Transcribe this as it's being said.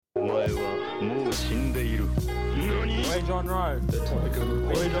もう死んでいる。何？ Hey, John Rowe. The topic of the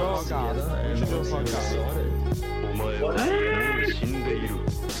Hey, John. together We and should do a honestly, I'm podcast. お前はもう死んでいる。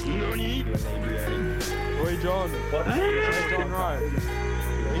何？ Hey, John. Hey, John Rowe.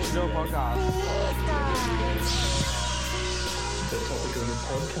 We should do a podcast. the topic of the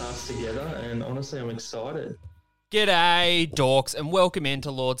podcast together and honestly, I'm excited. G'day, dorks, and welcome into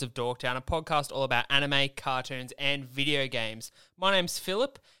Lords of Dorktown, a podcast all about anime, cartoons, and video games. My name's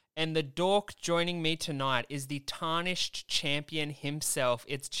Philip, and the dork joining me tonight is the tarnished champion himself.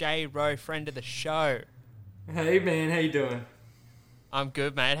 It's Jay Rowe, friend of the show. Hey man, how you doing? I'm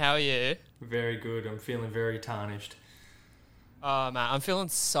good, mate. How are you? Very good. I'm feeling very tarnished. Oh, man, I'm feeling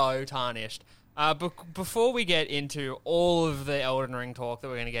so tarnished. Before we get into all of the Elden Ring talk that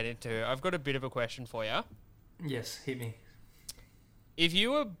we're going to get into, I've got a bit of a question for you. Yes, hit me. If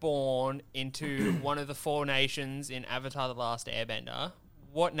you were born into one of the four nations in Avatar: The Last Airbender,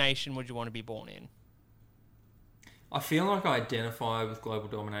 what nation would you want to be born in? I feel like I identify with global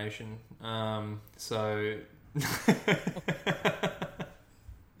domination. So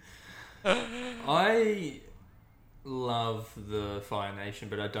I love the Fire Nation,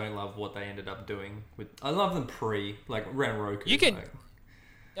 but I don't love what they ended up doing with. I love them around Roku. You can.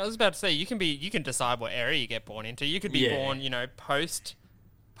 I was about to say you can decide what area you get born into. You could be born, post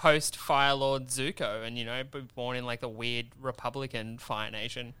Fire Lord Zuko, and be born in like the weird Republican Fire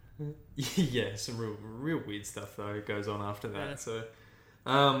Nation. Yeah, some real weird stuff though goes on after that. Yeah. So,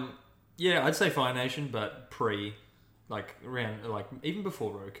 I'd say Fire Nation, but even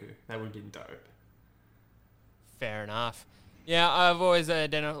before Roku, that would have been dope. Fair enough. Yeah, I've always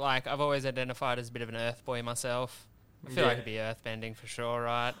identified as a bit of an Earth boy myself. I feel like it'd be earthbending for sure,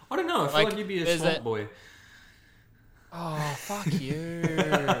 right? I don't know. I feel like you'd be a swamp boy. Oh, fuck you.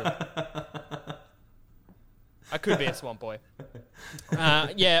 I could be a swamp boy.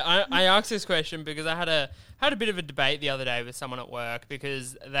 I asked this question because I had a bit of a debate the other day with someone at work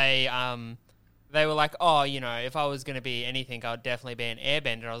because they were like, oh, if I was going to be anything, I'd definitely be an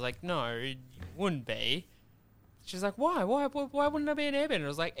airbender. I was like, no, you wouldn't be. She's like, why? Why wouldn't I be an airbender? I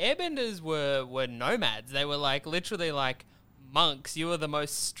was like, airbenders were nomads. They were literally monks. You were the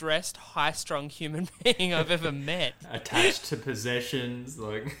most stressed, high-strung human being I've ever met. Attached to possessions,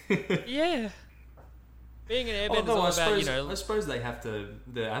 Yeah. Being an airbender is Although all I suppose they have to.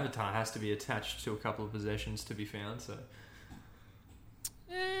 The avatar has to be attached to a couple of possessions to be found. So.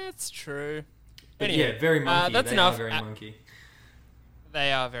 Yeah, it's true. But anyway, very monkey. That's they enough. Are very monkey.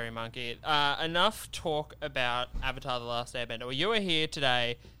 They are very monkey. Enough talk about Avatar: The Last Airbender. Well, you are here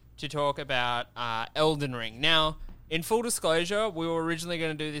today to talk about Elden Ring. Now, in full disclosure, we were originally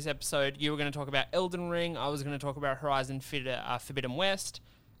going to do this episode. You were going to talk about Elden Ring. I was going to talk about Horizon Forbidden West.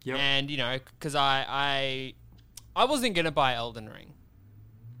 Yep. And, because I wasn't going to buy Elden Ring.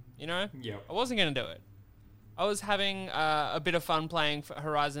 Yep. I wasn't going to do it. I was having a bit of fun playing for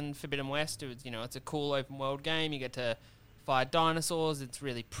Horizon Forbidden West. It was, it's a cool open world game. You get to fight dinosaurs. It's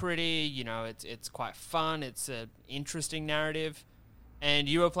really pretty. It's quite fun. It's an interesting narrative. And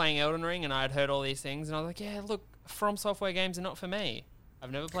you were playing Elden Ring, and I'd heard all these things, and I was like, yeah, look, From Software games are not for me.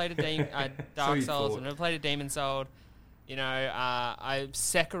 I've never played a Dark Souls. I've never played a Demon Soul.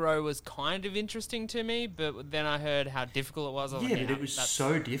 Sekiro was kind of interesting to me, but then I heard how difficult it was. I was like, it was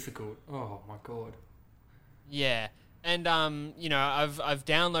so difficult. Oh my god. Yeah. And, I've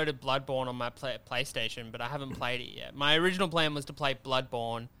downloaded Bloodborne on my PlayStation, but I haven't played it yet. My original plan was to play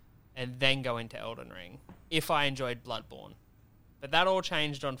Bloodborne and then go into Elden Ring, if I enjoyed Bloodborne. But that all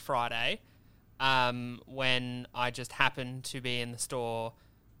changed on Friday, when I just happened to be in the store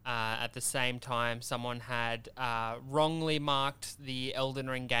at the same time. Someone had wrongly marked the Elden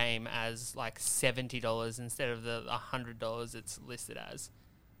Ring game as $70 instead of the $100 it's listed as.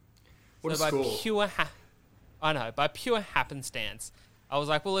 What so a by score. by pure happenstance, I was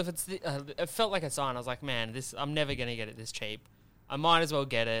like, well, if it's it felt like a sign. I was like, man, I'm never going to get it this cheap. I might as well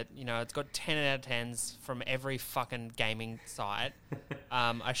get it. It's got 10 out of 10s from every fucking gaming site.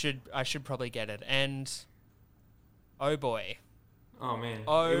 I should probably get it. And oh boy. Oh man.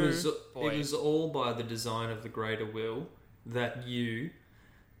 Oh boy. It was all by the design of the greater will that you,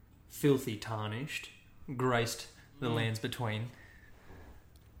 filthy tarnished, graced the lands between.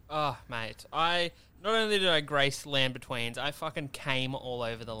 Oh, mate. Not only did I grace Land Betweens, I fucking came all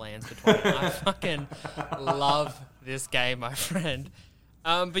over the Lands Between. I fucking love this game, my friend.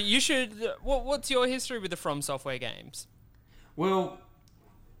 But you should... What's your history with the From Software games? Well,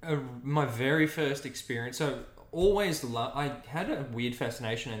 my very first experience... So, I had a weird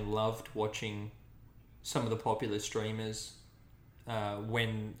fascination and loved watching some of the popular streamers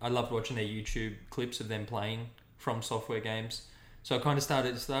when I loved watching their YouTube clips of them playing From Software games. So I kind of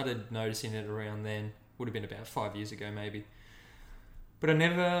started noticing it around then. Would have been about 5 years ago, maybe. But I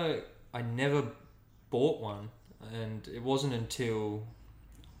never bought one, and it wasn't until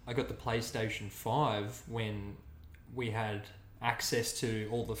I got the PlayStation 5 when we had access to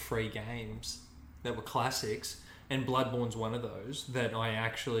all the free games that were classics, and Bloodborne's one of those, that I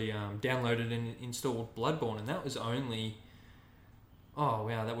actually downloaded and installed Bloodborne, and that was only,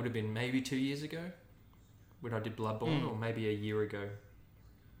 that would have been maybe 2 years ago when I did Bloodborne, or maybe a year ago.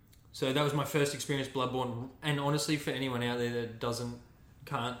 So that was my first experience with Bloodborne, and honestly, for anyone out there that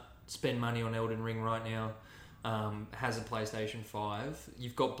can't spend money on Elden Ring right now, has a PlayStation 5,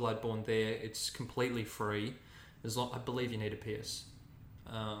 you've got Bloodborne there. It's completely free. I believe you need a PS.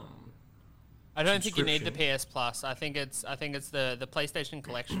 I don't think you need the PS Plus. I think it's the PlayStation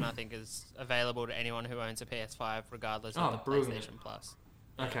Collection. I think is available to anyone who owns a PS5, regardless of the PlayStation Plus.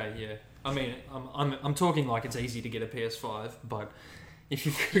 Okay, yeah. I mean, I'm talking like it's easy to get a PS5, but if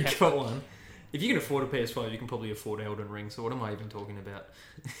you've got one, if you can afford a PS5, you can probably afford Elden Ring. So what am I even talking about?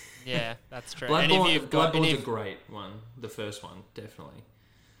 Yeah, that's true. Bloodborne's a great one. The first one, definitely.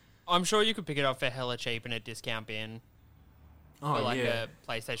 I'm sure you could pick it up for hella cheap in a discount bin. For a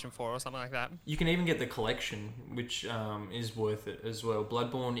PlayStation 4 or something like that. You can even get the collection, which is worth it as well.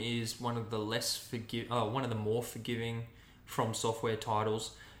 Bloodborne is one of the one of the more forgiving From Software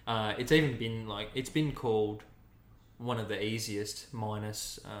titles. It's even been it's been called one of the easiest,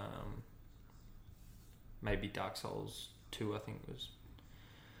 minus maybe Dark Souls 2, I think it was.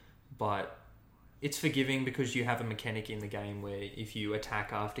 But it's forgiving because you have a mechanic in the game where if you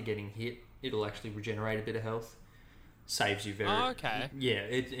attack after getting hit, it'll actually regenerate a bit of health. Saves you very... Oh, okay. Yeah,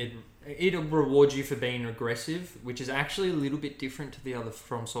 it'll reward you for being aggressive, which is actually a little bit different to the other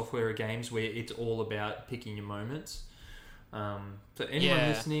From Software games where it's all about picking your moments. So anyone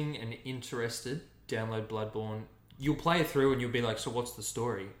listening and interested, download Bloodborne. You'll play it through and you'll be like, so what's the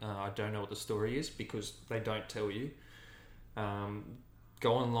story? I don't know what the story is because they don't tell you.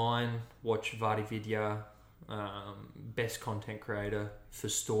 Go online, watch Vardividya, best content creator for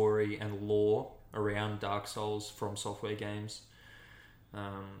story and lore around Dark Souls From Software games.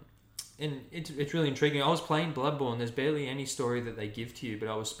 And it's really intriguing. I was playing Bloodborne. There's barely any story that they give to you, but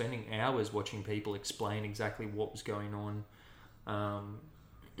I was spending hours watching people explain exactly what was going on.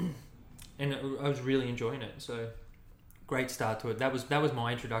 And I was really enjoying it. So great start to it. That was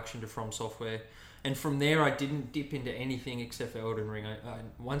my introduction to From Software. And from there, I didn't dip into anything except for Elden Ring.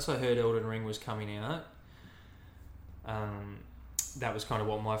 Once I heard Elden Ring was coming out, that was kind of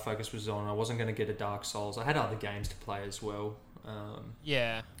what my focus was on. I wasn't going to get a Dark Souls. I had other games to play as well.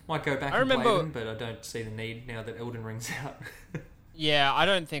 Might go back and play them, but I don't see the need now that Elden Ring's out. Yeah, I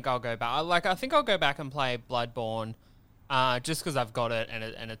don't think I'll go back. I think I'll go back and play Bloodborne, just because I've got it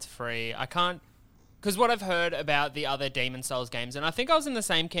and it's free. I can't... Because what I've heard about the other Demon Souls games, and I think I was in the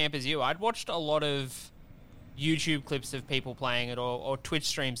same camp as you, I'd watched a lot of YouTube clips of people playing it or Twitch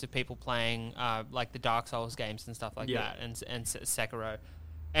streams of people playing like the Dark Souls games and stuff like that, and Sekiro.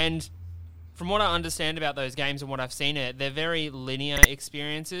 And from what I understand about those games and what I've seen they're very linear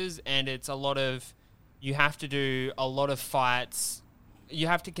experiences, and it's a lot of... You have to do a lot of fights. You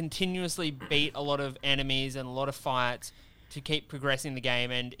have to continuously beat a lot of enemies and a lot of fights to keep progressing the game,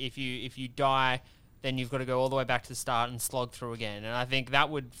 and if you die... then you've got to go all the way back to the start and slog through again. And I think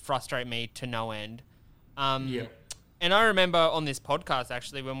that would frustrate me to no end. And I remember on this podcast,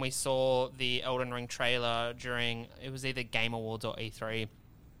 actually, when we saw the Elden Ring trailer during... It was either Game Awards or E3. I think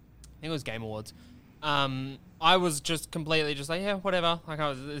it was Game Awards. I was just completely just like, yeah, whatever.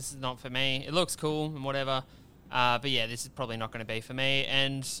 This is not for me. It looks cool and whatever. But yeah, this is probably not going to be for me.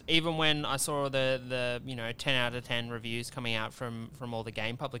 And even when I saw the 10 out of 10 reviews coming out from all the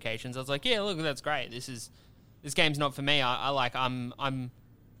game publications, I was like, yeah, look, that's great. This game's not for me.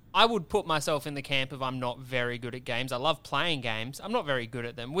 I would put myself in the camp of I'm not very good at games. I love playing games. I'm not very good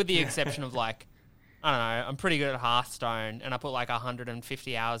at them, with the exception of I don't know, I'm pretty good at Hearthstone, and I put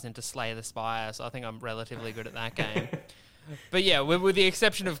 150 hours into Slay the Spire, so I think I'm relatively good at that game. But yeah, with the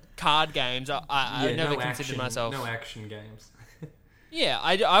exception of card games, I never considered myself... No action games. Yeah,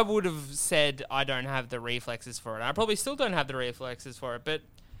 I would have said I don't have the reflexes for it. I probably still don't have the reflexes for it, but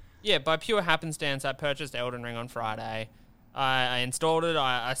yeah, by pure happenstance, I purchased Elden Ring on Friday. I installed it.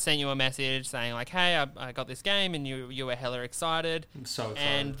 I sent you a message saying hey, I got this game, and you were hella excited. I'm so excited.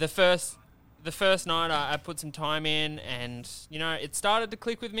 And the first night, I put some time in, and it started to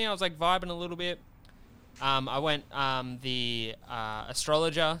click with me. I was vibing a little bit. I went the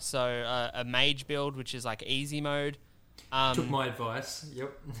astrologer, so a mage build, which is easy mode. Took my advice.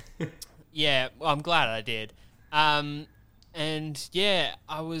 Yep. Yeah, well, I'm glad I did. And yeah,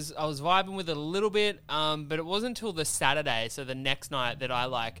 I was vibing with it a little bit, but it wasn't until the Saturday, so the next night, that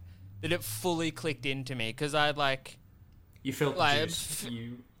that it fully clicked into me, because I'd You felt like, the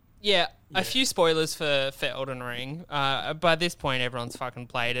juice. a few spoilers for Elden Ring. By this point, everyone's fucking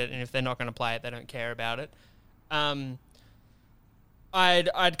played it, and if they're not going to play it, they don't care about it.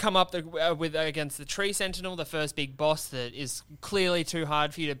 I'd come up with against the Tree Sentinel, the first big boss that is clearly too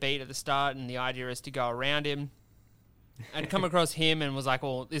hard for you to beat at the start, and the idea is to go around him. I'd come across him and was like,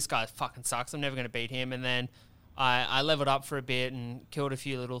 well, this guy fucking sucks. I'm never going to beat him. And then I leveled up for a bit and killed a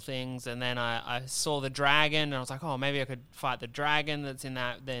few little things. And then I saw the dragon, and I was like, oh, maybe I could fight the dragon that's in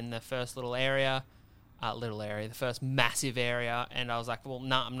the first the first massive area. And I was like, well,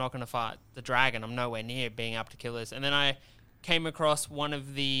 nah, I'm not going to fight the dragon. I'm nowhere near being able to kill this. And then I came across one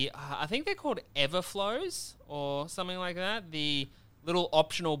of the, I think they're called Everflows or something like that. The little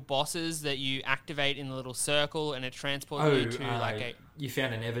optional bosses that you activate in the little circle, and it transports you to you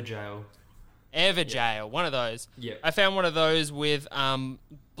found an Everjail. Everjail, one of those. Yeah. I found one of those with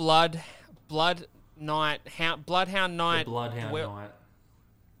Bloodhound Knight. Knight.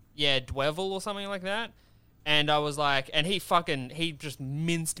 Yeah, Dwevel or something like that. And I was like, and he just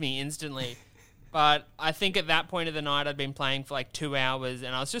minced me instantly. But I think at that point of the night, I'd been playing for like 2 hours,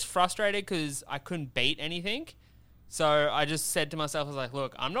 and I was just frustrated because I couldn't beat anything. So I just said to myself, I was like,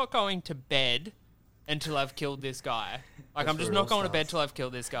 look, I'm not going to bed until I've killed this guy. Like, I'm just not going to bed till I've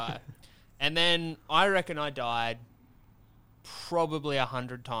killed this guy. And then I reckon I died probably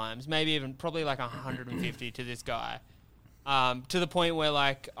 100 times, maybe even probably like 150 to this guy. To the point where,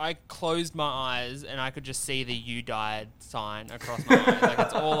 like, I closed my eyes and I could just see the "you died" sign across my eyes. Like,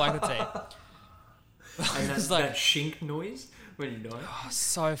 it's all I could see. And that's like, that shink noise when you die. Oh,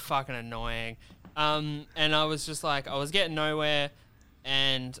 so fucking annoying. And I was just like, I was getting nowhere,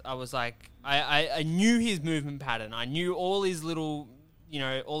 and I was like, I knew his movement pattern. I knew all his little,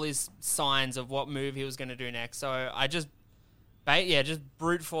 all his signs of what move he was going to do next. So I just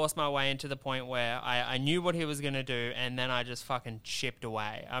brute forced my way into the point where I knew what he was going to do, and then I just fucking chipped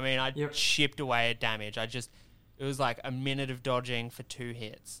away. I mean, chipped away at damage. It was like a minute of dodging for 2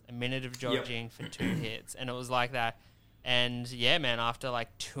 hits, a minute of dodging for 2 hits, and it was like that. And yeah, man, after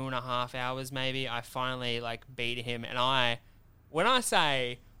like 2.5 hours maybe, I finally like beat him. And when I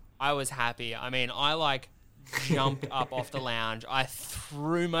say I was happy, I mean, I like jumped up off the lounge. I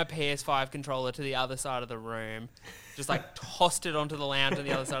threw my PS5 controller to the other side of the room, just like tossed it onto the lounge on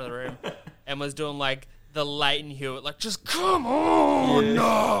the other side of the room, and was doing like the Leighton Hewitt, like, just come on,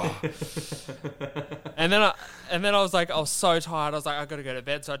 no. And then I was like, I was so tired. I was like, I got to go to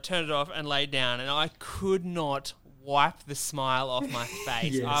bed. So I turned it off and laid down, and I could not wipe the smile off my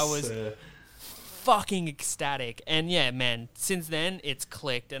face. Yes, I was fucking ecstatic. And yeah, man, since then it's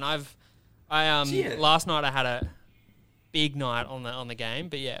clicked. And last night I had a big night on the game,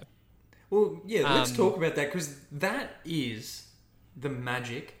 but yeah. Well, yeah, let's talk about that, because that is the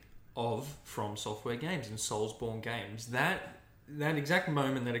magic of From Software games and Soulsborne games. That exact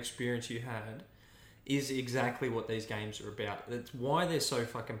moment, that experience you had, is exactly what these games are about. That's why they're so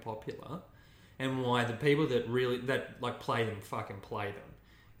fucking popular, and why the people that play them fucking play them,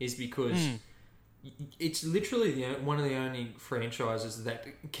 is because it's literally one of the only franchises that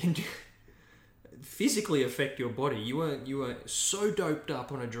can physically affect your body. You are so doped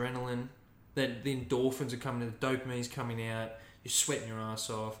up on adrenaline that the endorphins are coming in, the dopamine's coming out, you're sweating your ass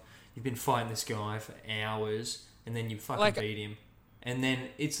off, you've been fighting this guy for hours, and then you fucking beat him. And then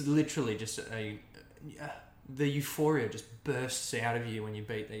it's literally just the euphoria just bursts out of you when you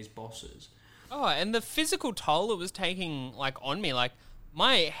beat these bosses. Oh, and the physical toll it was taking, like, on me, like,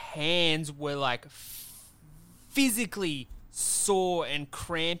 my hands were, like, physically sore and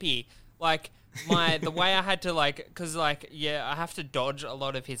crampy. Like, the way I had to, like, because, like, yeah, I have to dodge a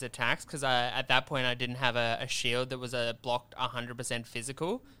lot of his attacks, because at that point I didn't have a shield that was blocked 100%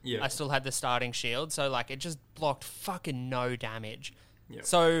 physical. Yeah. I still had the starting shield, so, like, it just blocked fucking no damage. Yep.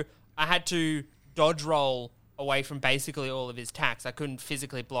 So I had to dodge roll away from basically all of his attacks. I couldn't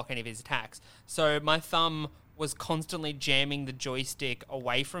physically block any of his attacks. So my thumb was constantly jamming the joystick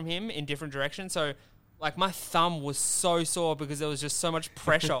away from him in different directions. So, like, my thumb was so sore because there was just so much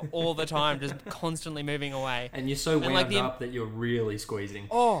pressure all the time, just constantly moving away. And you're so wound up that you're really squeezing.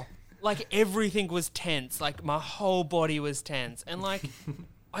 Oh, like, everything was tense. Like, my whole body was tense. And, like,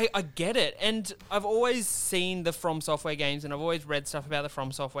 I get it. And I've always seen the From Software games, and I've always read stuff about the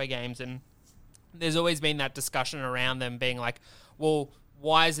From Software games, and there's always been that discussion around them being like, well,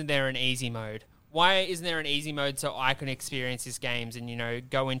 why isn't there an easy mode? Why isn't there an easy mode so I can experience these games and,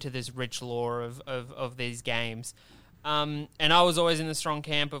 go into this rich lore of these games? And I was always in the strong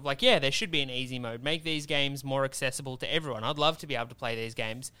camp of like, yeah, there should be an easy mode. Make these games more accessible to everyone. I'd love to be able to play these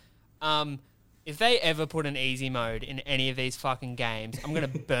games. If they ever put an easy mode in any of these fucking games, I'm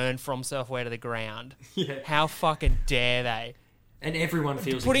going to burn From Software to the ground. Yeah. How fucking dare they? And everyone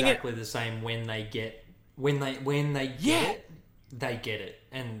feels Putting exactly the same when they get it, they get it.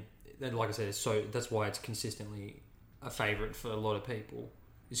 And like I said, so that's why it's consistently a favourite for a lot of people.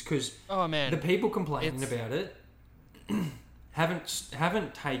 Is because the people complaining about it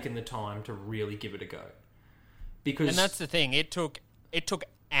haven't taken the time to really give it a go. And that's the thing. It took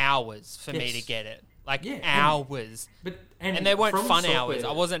hours for me to get it. Like hours. And they weren't fun hours.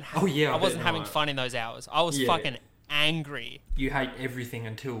 I wasn't having fun in those hours. I was fucking angry. You hate everything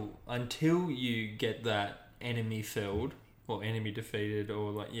until you get that enemy filled or enemy defeated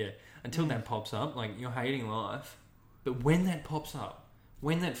or until that pops up, like you're hating life. But when that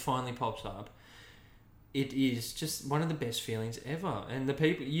finally pops up, it is just one of the best feelings ever. And the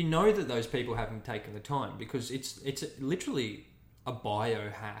people, that those people haven't taken the time because it's literally a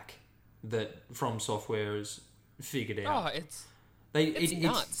biohack that From Software has figured out. It's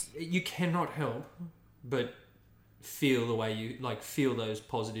nuts. You cannot help but feel the way feel those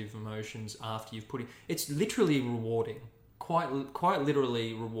positive emotions after you've put in. It's literally rewarding, quite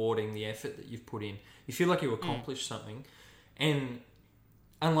literally rewarding the effort that you've put in. You feel like you accomplished something, and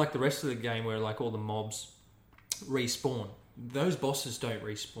unlike the rest of the game where like all the mobs respawn, those bosses don't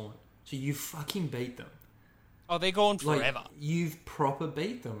respawn, so you fucking beat them. Oh, they're gone forever. You've proper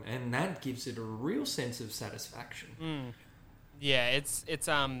beat them, and that gives it a real sense of satisfaction. Yeah, it's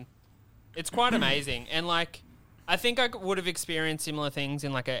quite amazing, and like I think I would have experienced similar things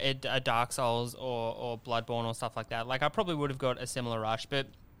in like a Dark Souls or Bloodborne or stuff like that. Like I probably would have got a similar rush, but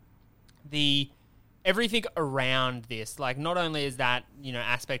everything around this, like not only is that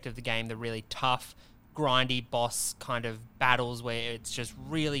aspect of the game the really tough, grindy boss kind of battles where it's just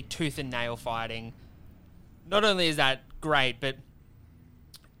really tooth and nail fighting. Not only is that great, but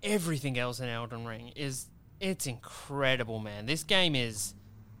everything else in Elden Ring it's incredible, man. This game is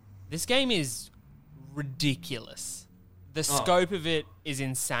ridiculous. The scope of it is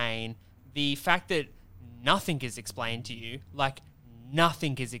insane. The fact that nothing is explained to you, like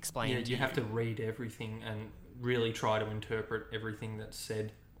nothing is explained to you. You have to read everything and really try to interpret everything that's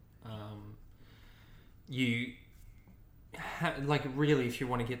said. Really, if you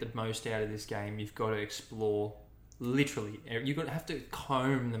want to get the most out of this game, you've got to explore. Literally, you've got to have to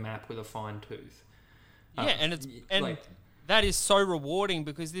comb the map with a fine tooth. That is so rewarding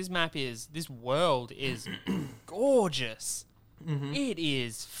because this world is gorgeous. Mm-hmm. It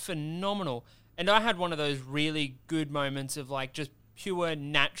is phenomenal, and I had one of those really good moments of like just pure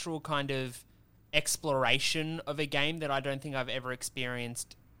natural kind of exploration of a game that I don't think I've ever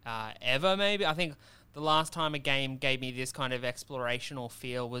experienced ever. Maybe I think the last time a game gave me this kind of explorational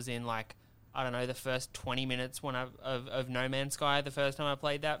feel was in like, I don't know, the first 20 minutes of No Man's Sky, the first time I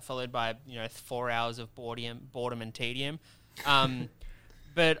played that, followed by 4 hours of boredom and tedium.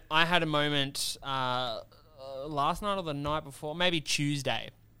 But I had a moment last night or the night before, maybe Tuesday,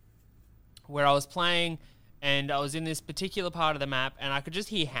 where I was playing and I was in this particular part of the map and I could just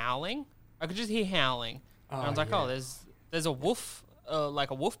hear howling. And I was like, there's a wolf,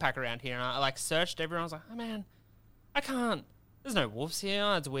 like a wolf pack around here. And I like searched everywhere. I was like, oh man, I can't. There's no wolves here.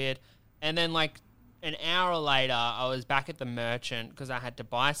 Oh, that's weird. And then like an hour later, I was back at the merchant because I had to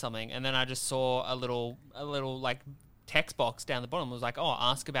buy something. And then I just saw a little like text box down the bottom. It was like, oh,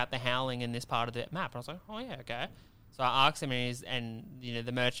 ask about the howling in this part of the map. And I was like, oh yeah, okay. So I asked him, and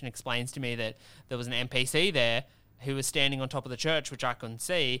the merchant explains to me that there was an NPC there who was standing on top of the church, which I couldn't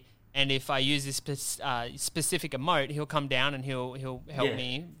see. And if I use this specific emote, he'll come down and he'll help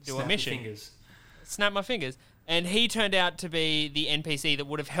me do a mission. Snap my fingers. And he turned out to be the NPC that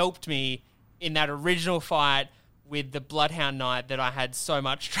would have helped me in that original fight with the Bloodhound Knight that I had so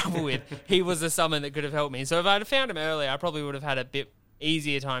much trouble with. He was the summon that could have helped me. So if I'd have found him earlier, I probably would have had a bit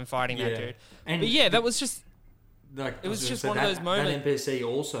easier time fighting that dude. But yeah, that was just... it was just one of those moments. That NPC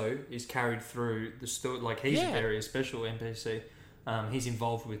also is carried through the story. Like, he's a very special NPC. He's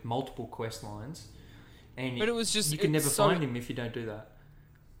involved with multiple quest lines. But it was just... You can never find him if you don't do that.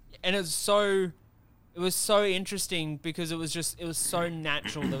 And it was so interesting because it was so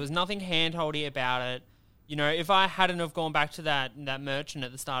natural. There was nothing handholdy about it. If I hadn't have gone back to that merchant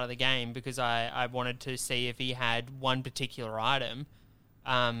at the start of the game because I wanted to see if he had one particular item,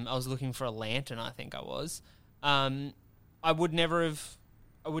 I was looking for a lantern, I think I was. I would never have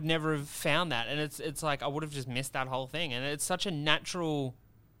found that, and it's like I would have just missed that whole thing. And it's such a natural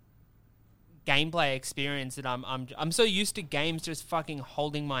gameplay experience that I'm so used to games just fucking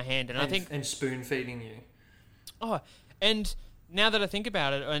holding my hand, and I think and spoon feeding you. Oh, and now that I think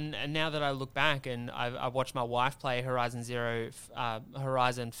about it, and now that I look back and I watched my wife play Horizon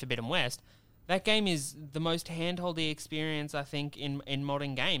Forbidden West, that game is the most handholdy experience, I think, in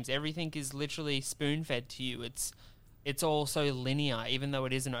modern games. Everything is literally spoon-fed to you. It's all so linear, even though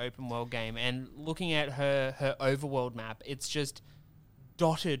it is an open-world game. And looking at her overworld map, it's just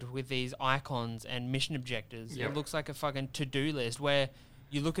dotted with these icons and mission objectives. Yep. It looks like a fucking to-do list where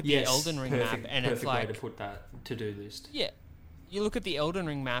you look at the Elden Ring map and it's like... Perfect way to put that to-do list. Yeah. You look at the Elden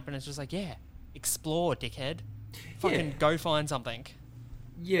Ring map and it's just like, yeah, explore, dickhead. Fucking go find something.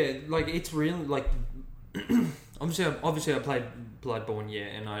 Yeah, like, it's really, like... obviously I played Bloodborne, yeah,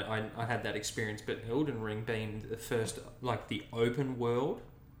 and I had that experience, but Elden Ring being the first, like, the open world,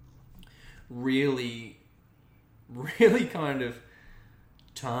 really kind of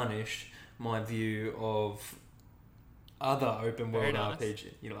tarnished my view of other open world RPG.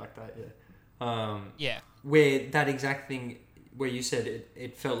 You like that, yeah. Yeah. Where that exact thing, where you said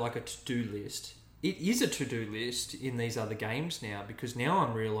it felt like a to-do list. It is a to-do list in these other games now, because now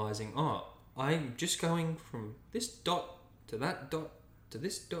I'm realising, I'm just going from this dot to that dot to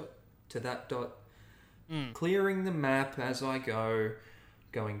this dot to that dot, clearing the map as I go,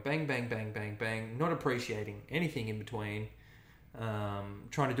 going bang, bang, bang, bang, bang, not appreciating anything in between,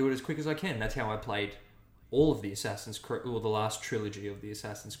 trying to do it as quick as I can. That's how I played all of the Assassin's Creed, or the last trilogy of the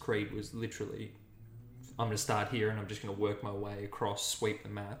Assassin's Creed was literally, I'm going to start here and I'm just going to work my way across, sweep the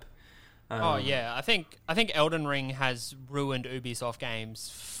map. Oh yeah, I think Elden Ring has ruined Ubisoft games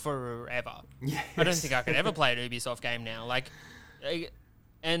forever. Yes. I don't think I could ever play an Ubisoft game now. Like,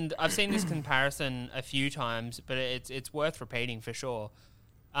 and I've seen this comparison a few times, but it's worth repeating for sure.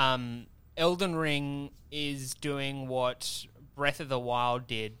 Elden Ring is doing what Breath of the Wild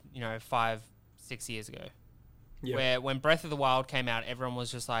did, 5-6 years ago. Yeah. Where when Breath of the Wild came out, everyone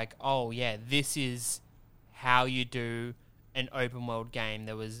was just like, "Oh yeah, this is how you do an open world game."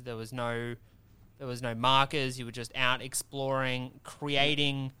 There was no markers. You were just out exploring,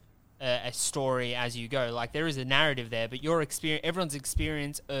 creating a story as you go. Like, there is a narrative there, but everyone's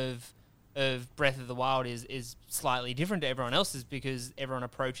experience of Breath of the Wild is slightly different to everyone else's, because everyone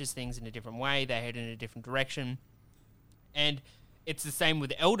approaches things in a different way. They head in a different direction, and it's the same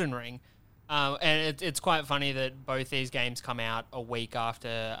with Elden Ring. And it's quite funny that both these games come out a week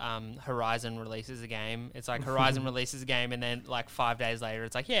after Horizon releases a game. It's like Horizon releases a game, and then like 5 days later,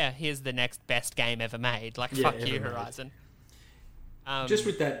 it's like, yeah, here's the next best game ever made. Like, Yeah, fuck you, ever made. Horizon. Just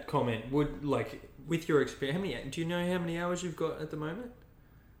with that comment, with your experience, do you know how many hours you've got at the moment?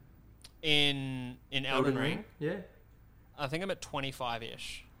 In Elden Ring, Yeah. I think I'm at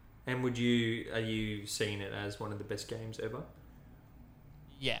 25-ish. And are you seeing it as one of the best games ever?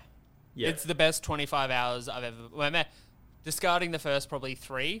 Yeah. Yeah. It's the best 25 hours I've ever... Well, discarding the first probably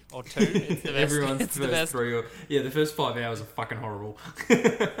 3 or 2, it's the best. Everyone's it's the first best. 3 the first 5 hours are fucking horrible.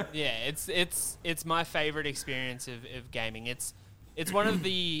 Yeah, it's my favorite experience of gaming. It's one of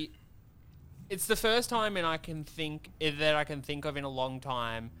the... It's the first time that I can think of in a long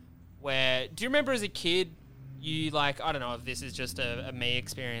time where... Do you remember as a kid, you I don't know if this is just a me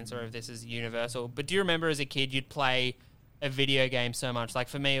experience or if this is universal, but do you remember as a kid you'd play a video game so much? Like,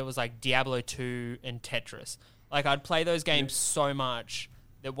 for me, it was like Diablo 2 and Tetris. Like, I'd play those games so much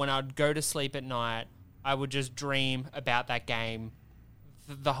that when I'd go to sleep at night, I would just dream about that game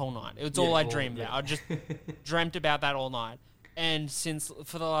the whole night. It was all I dreamed about. I just dreamt about that all night. And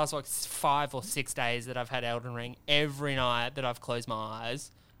for the last 5 or 6 days that I've had Elden Ring, every night that I've closed my eyes,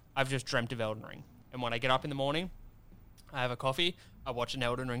 I've just dreamt of Elden Ring. And when I get up in the morning, I have a coffee, I watch an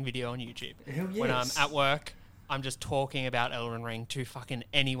Elden Ring video on YouTube. Hell yes. When I'm at work, I'm just talking about Elden Ring to fucking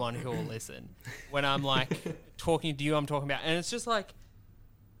anyone who will listen. When I'm talking to you, I'm talking about, and it's just like,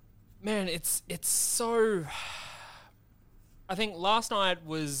 man, it's so. I think last night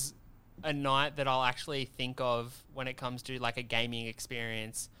was a night that I'll actually think of when it comes to a gaming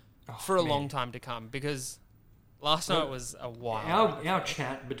experience for a long time to come, because last night was a wild. Our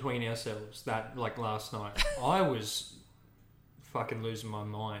chat between ourselves that last night, I was fucking losing my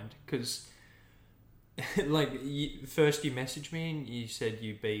mind because. First you messaged me and you said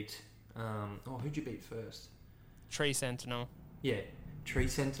you beat... who'd you beat first? Tree Sentinel. Yeah, Tree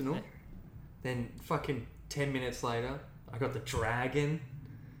Sentinel. Yeah. Then fucking 10 minutes later, I got the dragon.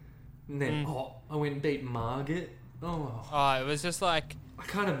 And then, I went and beat Margit. Oh, it was just like... I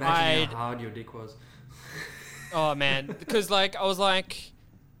can't imagine how hard your dick was. Oh, man. Because, I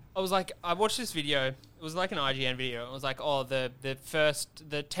watched this video. It was like an IGN video. It was like,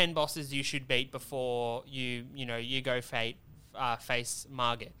 the 10 bosses you should beat before you go face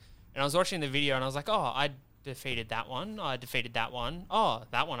Margit. And I was watching the video and I was like, I defeated that one. I defeated that one. Oh,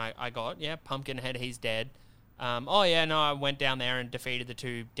 that one I got. Yeah, Pumpkinhead, he's dead. I went down there and defeated the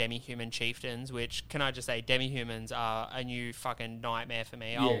 2 demi-human chieftains, which, can I just say, demi-humans are a new fucking nightmare for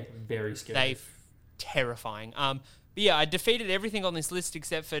me. Yeah, very scary. They're terrifying. But yeah, I defeated everything on this list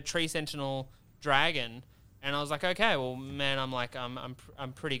except for Tree Sentinel Dragon, and I was like, okay, well, man,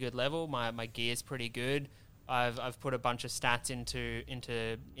 I'm pretty good level. My gear's pretty good. I've put a bunch of stats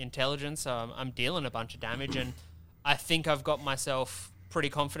into intelligence, so I'm dealing a bunch of damage, and I think I've got myself pretty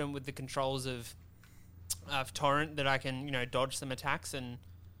confident with the controls of Torrent that I can, dodge some attacks, and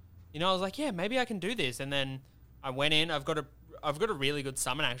I was like, yeah, maybe I can do this. And then I went in. I've got a really good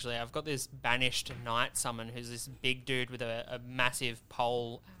summon, actually. I've got this Banished Knight summon, who's this big dude with a massive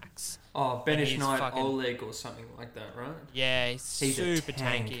pole axe. Oh, Banished Knight Oleg or something like that, right? Yeah, he's super a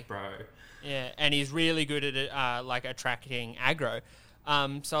tank, tanky, bro. Yeah, and he's really good at attracting aggro.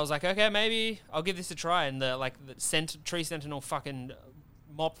 So I was like, okay, maybe I'll give this a try. And the Tree Sentinel fucking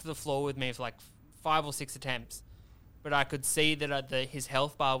mopped the floor with me for 5 or 6 attempts. But I could see that his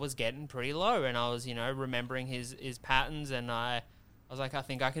health bar was getting pretty low, and I was, remembering his patterns, and I was like, I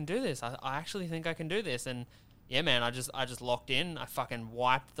think I can do this. I actually think I can do this. And yeah, man, I just locked in. I fucking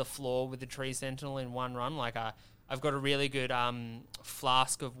wiped the floor with the Tree Sentinel in one run. I've got a really good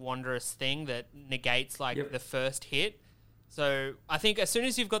Flask of Wondrous thing that negates the first hit. So I think as soon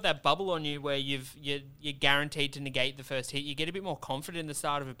as you've got that bubble on you where you're guaranteed to negate the first hit, you get a bit more confident in the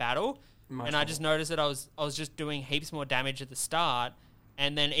start of a battle. I just noticed that I was just doing heaps more damage at the start,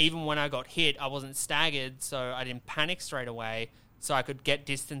 and then even when I got hit, I wasn't staggered, so I didn't panic straight away. So I could get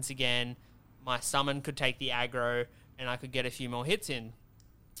distance again. My summon could take the aggro, and I could get a few more hits in.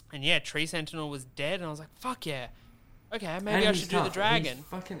 And yeah, Tree Sentinel was dead, and I was like, fuck yeah. Okay, maybe I should do the dragon.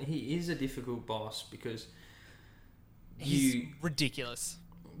 He is a difficult boss because he's ridiculous.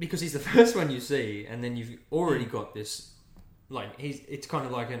 Because he's the first one you see, and then you've already got this, it's kind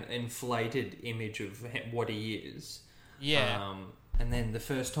of like an inflated image of what he is. Yeah. And then the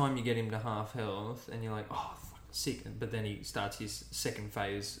first time you get him to half health, and you're like, oh, fuck, sick. But then he starts his second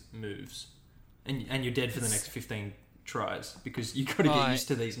phase moves, and you're dead for the next 15 tries because you've got to get used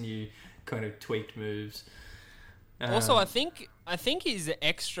to these new kind of tweaked moves. Also, I think he's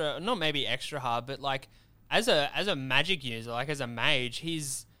extra, not maybe extra hard, but as a magic user, as a mage,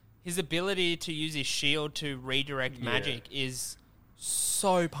 his ability to use his shield to redirect magic is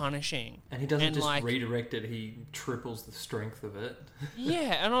so punishing. And he doesn't just redirect it; he triples the strength of it.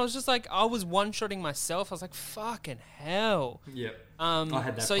 Yeah, and I was just I was one-shotting myself. I was like, fucking hell. Yep. I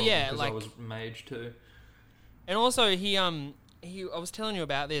had that problem because I was mage too. And also, I was telling you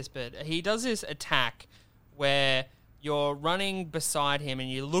about this, but he does this attack where you're running beside him and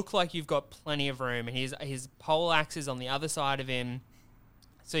you look like you've got plenty of room, and his pole axe is on the other side of him,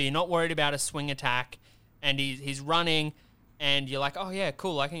 so you're not worried about a swing attack, and he's running, and you're like, oh yeah,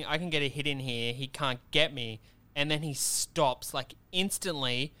 cool, I can get a hit in here, he can't get me, and then he stops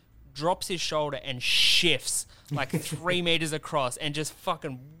instantly, drops his shoulder and shifts 3 meters across and just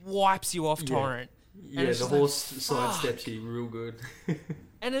fucking wipes you off Torrent. Yeah, the horse sidesteps you real good.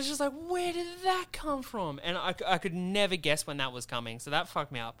 And it's just where did that come from? And I could never guess when that was coming, so that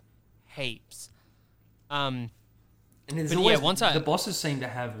fucked me up heaps. And there's the bosses seem to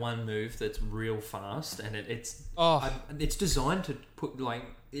have one move that's real fast, and it's designed to put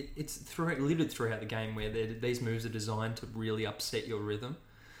it's littered throughout the game where these moves are designed to really upset your rhythm.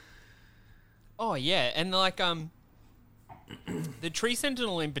 Oh yeah, and the Tree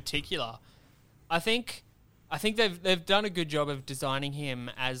Sentinel in particular, I think they've done a good job of designing him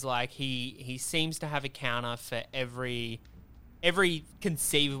as he seems to have a counter for every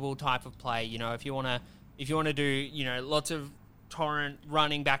conceivable type of play. If you want to do lots of Torrent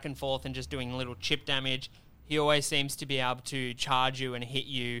running back and forth and just doing little chip damage, he always seems to be able to charge you and hit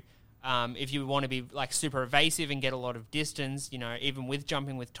you. If you want to be super evasive and get a lot of distance, even with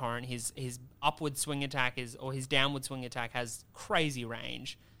jumping with Torrent, his upward swing attack or his downward swing attack has crazy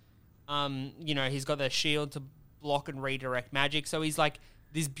range. He's got the shield to block and redirect magic, so he's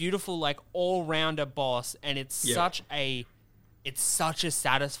this beautiful all-rounder boss, and it's such a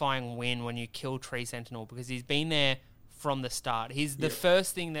satisfying win when you kill Tree Sentinel because he's been there from the start. He's the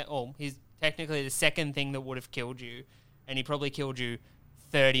first thing he's technically the second thing that would have killed you, and he probably killed you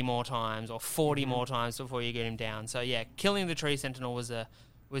 30 more times or 40 more times before you get him down. So yeah, killing the Tree Sentinel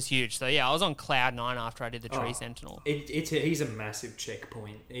was huge. So yeah, I was on cloud 9 after I did the Tree Sentinel. He's a massive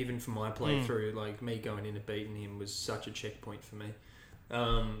checkpoint. Even for my playthrough, me going in and beating him was such a checkpoint for me.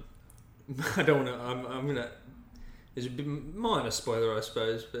 I don't want to... I'm going to... There's a bit minor spoiler, I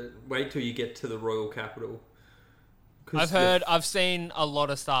suppose, but wait till you get to the Royal Capital. I've seen a lot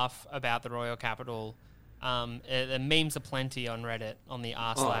of stuff about the Royal Capital. The memes are plenty on Reddit on the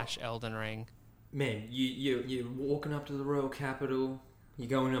r/Elden Ring. man, you're walking up to the Royal Capitol. You're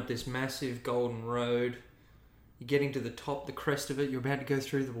going up this massive golden road. You're getting to the top, the crest of it. You're about to go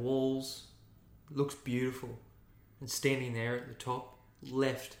through the walls. It looks beautiful. And standing there at the top,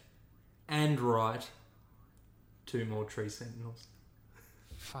 left and right, 2 more tree sentinels.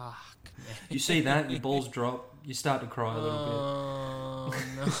 Fuck, man. You see that, your balls drop. You start to cry a little bit.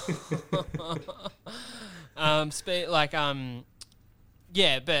 Oh, no.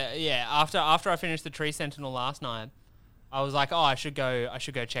 Yeah, but yeah, after I finished the tree sentinel last night, I was like, oh, I should go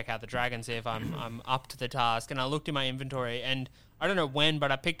check out the dragon, see if I'm up to the task. And I looked in my inventory, and I don't know when,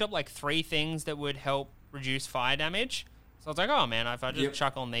 but I picked up like 3 things that would help reduce fire damage. So I was like, oh man, if I just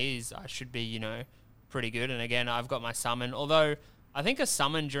chuck on these, I should be, pretty good. And again, I've got my summon. Although I think a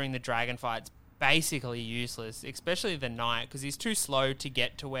summon during the dragon fight's basically useless, especially the knight, because he's too slow to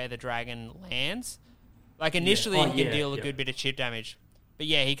get to where the dragon lands. Like initially, he can deal a good bit of chip damage, but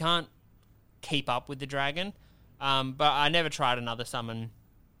yeah, he can't keep up with the dragon. But I never tried another summon.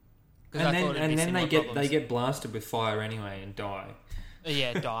 And then they get blasted with fire anyway and die.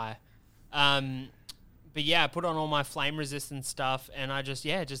 Yeah, die. But yeah, I put on all my flame resistant stuff, and I just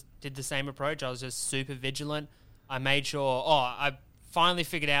did the same approach. I was just super vigilant. I made sure. I finally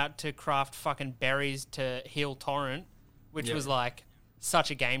figured out to craft fucking berries to heal Torrent, which was like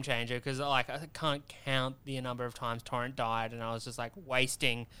such a game changer, because like I can't count the number of times Torrent died, and I was just like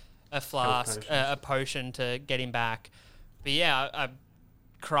wasting a flask, a potion to get him back. But yeah, I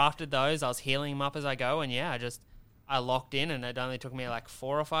crafted those. I was healing him up as I go, and yeah, I locked in, and it only took me like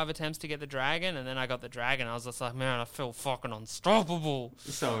 4 or 5 attempts to get the dragon, and then I got the dragon. I was just like, man, I feel fucking unstoppable.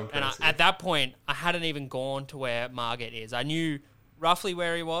 So impressive. And at that point, I hadn't even gone to where Margit is. I knew roughly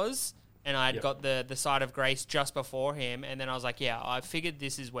where he was, and I'd got the side of Grace just before him, and then I was like, yeah, I figured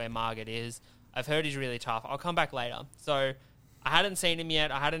this is where Margit is. I've heard he's really tough. I'll come back later. So I hadn't seen him yet.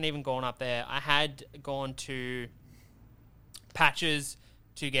 I hadn't even gone up there. I had gone to Patches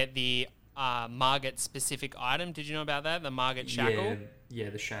to get the Margit specific item. Did you know about that? The Margit shackle?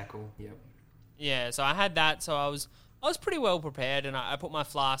 Yeah, the shackle. Yep. Yeah, so I had that, so I was pretty well prepared, and I put my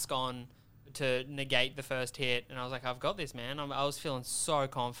flask on to negate the first hit, and I was like, I've got this, man. I was feeling so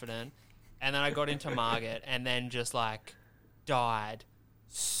confident. And then I got into Margit, and then just like died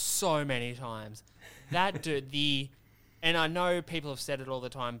so many times. That dude, and I know people have said it all the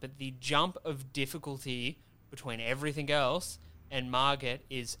time, but the jump of difficulty between everything else and Margit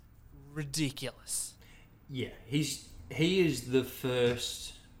is ridiculous. Yeah, he is the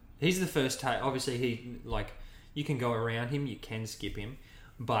first. He's the first. Obviously, you can go around him, you can skip him,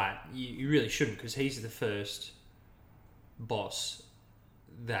 but you really shouldn't, because he's the first boss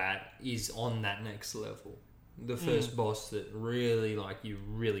that is on that next level. The first boss that really, you're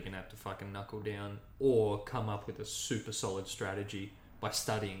really gonna have to fucking knuckle down or come up with a super solid strategy by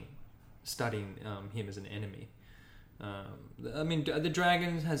studying him as an enemy. I mean, the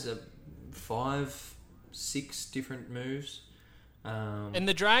dragon has 5-6 different moves, and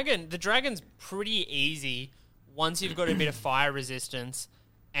the dragon's pretty easy once you've got a bit of fire resistance,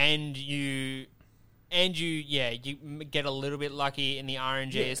 and you get a little bit lucky in the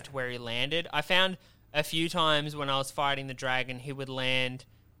RNG as to where he landed. I found a few times when I was fighting the dragon, he would land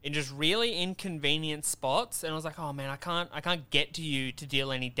in just really inconvenient spots, and I was like, oh man, I can't get to you to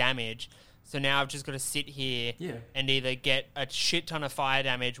deal any damage. So now I've just got to sit here and either get a shit ton of fire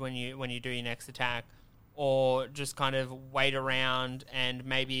damage when you do your next attack, or just kind of wait around and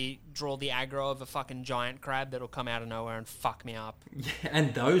maybe draw the aggro of a fucking giant crab that'll come out of nowhere and fuck me up. Yeah,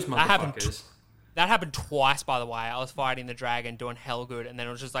 and those motherfuckers. That happened twice, by the way. I was fighting the dragon, doing hell good, and then it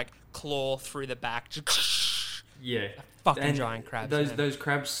was just like claw through the back. Yeah. Fucking giant crabs. Those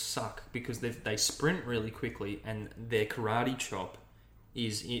crabs suck because they sprint really quickly, and their karate chop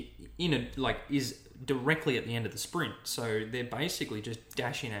is is directly at the end of the sprint. So they're basically just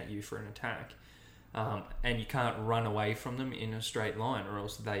dashing at you for an attack. And you can't run away from them in a straight line, or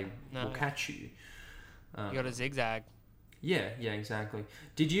else they will catch you. You got to zigzag. Yeah, exactly.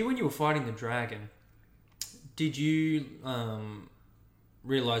 Did you, when you were fighting the dragon, did you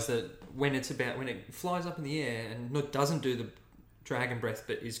realise that when it flies up in the air and doesn't do the dragon breath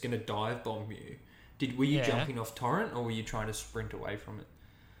but is going to dive bomb you, were you jumping off Torrent, or were you trying to sprint away from it?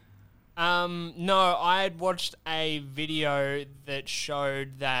 No, I had watched a video that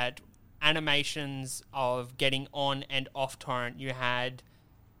showed that animations of getting on and off Torrent, you had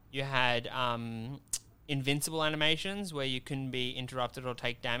invincible animations where you couldn't be interrupted or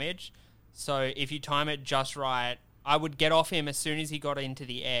take damage. So if you time it just right, I would get off him as soon as he got into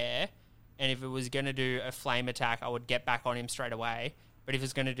the air, and if it was going to do a flame attack, I would get back on him straight away. But if it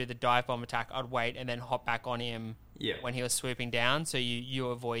was going to do the dive bomb attack, I'd wait and then hop back on him when he was swooping down, so you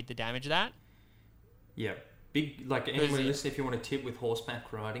avoid the damage of that. Yeah. Big, like, Because anyone listening, if you want to tip with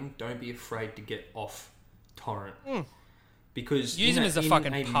horseback riding, don't be afraid to get off torrent. Because Use them as a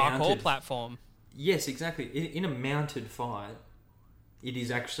fucking parkour mounted, platform. Yes, exactly. In a mounted fight, it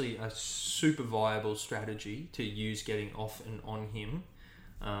is actually a super viable strategy to use getting off and on him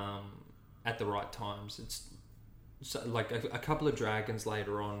at the right times. It's so, like a couple of dragons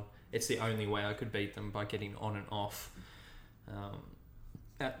later on, it's the only way I could beat them by getting on and off.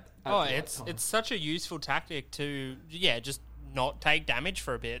 It's such a useful tactic to just not take damage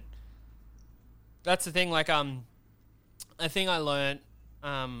for a bit. That's the thing. Like I think I learned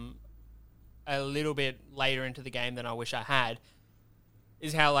a little bit later into the game than I wish I had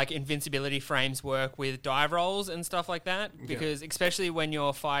is how like invincibility frames work with dive rolls and stuff like that. Because especially when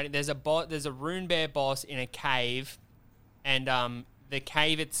you're fighting, there's a rune bear boss in a cave, and the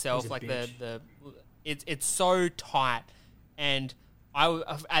cave itself, like it's so tight, and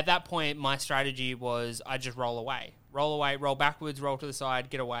at that point my strategy was I just roll away, roll backwards, roll to the side,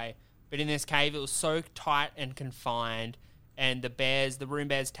 get away. But in this cave, it was so tight and confined, and the rune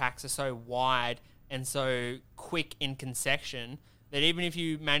bear's attacks are so wide and so quick in consection that even if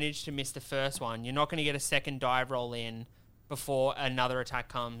you manage to miss the first one, you're not going to get a second dive roll in before another attack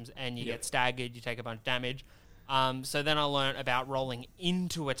comes, and you get staggered, you take a bunch of damage. So then I learned about rolling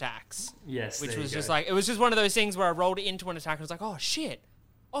into attacks. Yes, which was just like, it was just one of those things where I rolled into an attack and I was like, oh shit,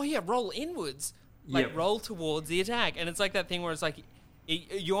 oh yeah, roll inwards, like roll towards the attack. And it's like that thing where it's like,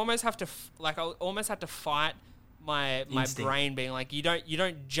 you almost have to I almost had to fight my brain being like, you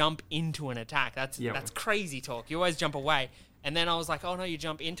don't jump into an attack. That's crazy talk. You always jump away. And then I was like, oh no, you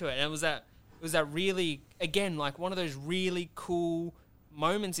jump into it. And it was that really, again, like one of those really cool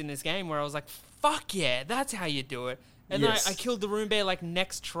moments in this game where I was like, fuck yeah, that's how you do it. And then I killed the rune bear like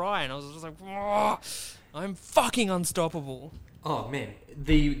next try, and I was just like, oh, I'm fucking unstoppable. Oh man,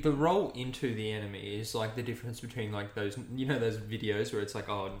 the roll into the enemy is like the difference between like those, you know, those videos where it's like,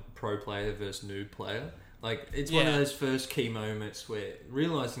 oh, pro player versus noob player. Like it's one of those first key moments where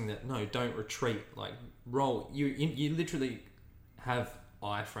realizing that no, don't retreat. Like roll, you literally have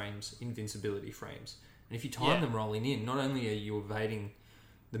iframes, invincibility frames, and if you time them rolling in, not only are you evading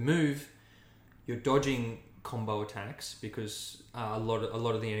the move, you're dodging combo attacks because a lot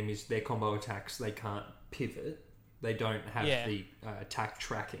of the enemies, their combo attacks, they can't pivot. They don't have the attack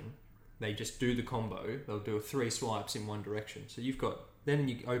tracking. They just do the combo. They'll do 3 swipes in one direction. So you're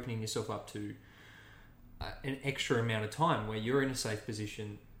opening yourself up to an extra amount of time where you're in a safe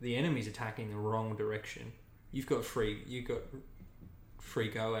position. The enemy's attacking the wrong direction. You've got free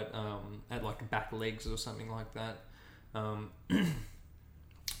go at like back legs or something like that.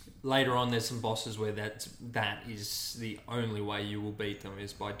 Later on, there's some bosses where that is the only way you will beat them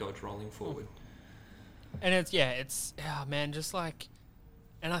is by dodge rolling forward. And just like,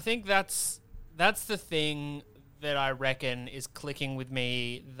 and I think that's the thing that I reckon is clicking with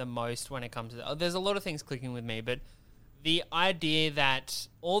me the most when it comes to there's a lot of things clicking with me, but the idea that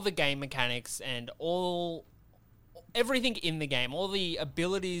all the game mechanics and everything in the game, all the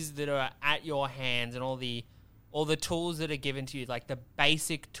abilities that are at your hands and all the tools that are given to you, like the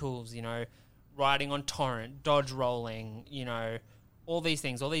basic tools, you know, riding on torrent, dodge rolling, you know, all these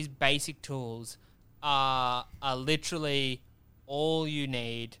things, all these basic tools are literally all you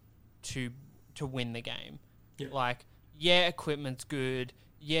need to win the game. Yep. Like, equipment's good.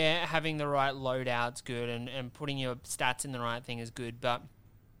 Yeah, having the right loadout's good, and putting your stats in the right thing is good. But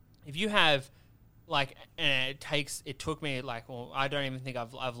if you have, like, and it took me, like, well, I don't even think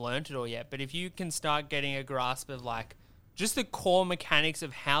I've learned it all yet. But if you can start getting a grasp of, like, just the core mechanics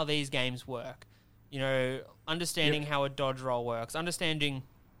of how these games work, you know, understanding how a dodge roll works, understanding,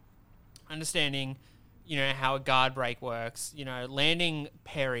 you know, how a guard break works, you know, landing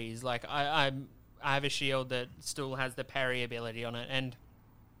parries. Like, I have a shield that still has the parry ability on it, and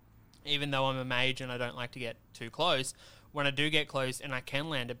even though I'm a mage and I don't like to get too close, when I do get close and I can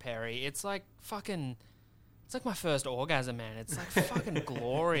land a parry, it's like my first orgasm, man. It's like fucking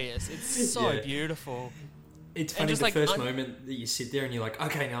glorious. It's so beautiful. It's funny, the first moment that you sit there and you're like,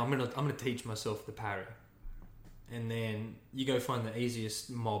 okay, now I'm gonna teach myself the parry, and then you go find the easiest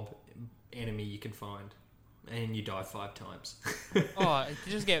mob enemy you can find, and you die 5 times. Oh,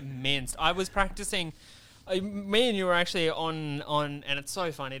 you just get minced. I was practicing. Me and you were actually on, and it's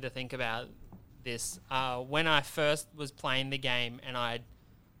so funny to think about this. When I first was playing the game, and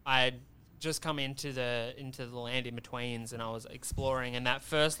I'd just come into the land in betweens, and I was exploring, and that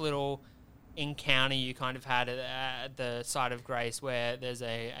first little encounter you kind of had at the site of grace, where there's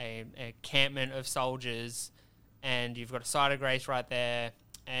a encampment of soldiers, and you've got a site of grace right there,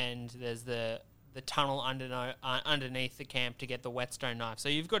 and there's the tunnel underneath the camp to get the whetstone knife. So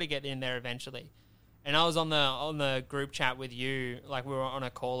you've got to get in there eventually. And I was on the group chat with you, like we were on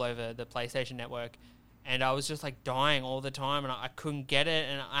a call over the PlayStation Network, and I was just like dying all the time, and I couldn't get it,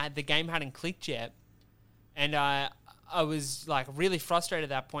 and the game hadn't clicked yet, and I was like really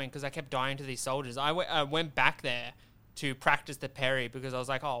frustrated at that point because I kept dying to these soldiers. I went back there to practice the parry because I was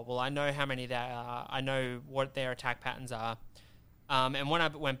like, oh well, I know how many there are, I know what their attack patterns are, and when I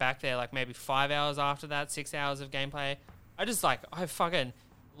went back there, like maybe 5 hours after that, 6 hours of gameplay, I fucking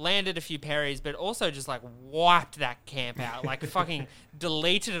landed a few parries, but also just like wiped that camp out, like fucking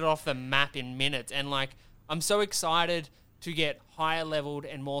deleted it off the map in minutes. And like, I'm so excited to get higher leveled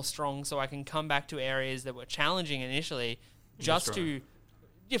and more strong so I can come back to areas that were challenging initially just to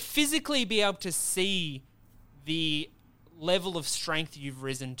physically be able to see the level of strength you've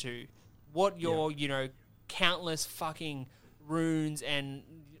risen to, what your, countless fucking runes and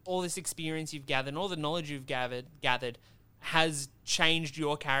all this experience you've gathered and all the knowledge you've gathered has changed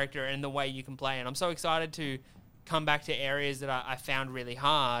your character and the way you can play. And I'm so excited to come back to areas that I found really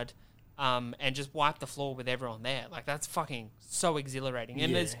hard and just wipe the floor with everyone there. Like, that's fucking so exhilarating.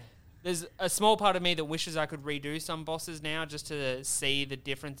 And there's a small part of me that wishes I could redo some bosses now just to see the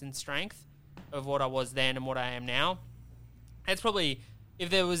difference in strength of what I was then and what I am now. It's probably,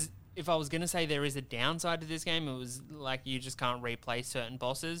 if I was going to say there is a downside to this game, it was like you just can't replay certain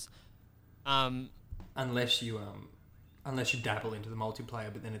bosses. Unless you dabble into the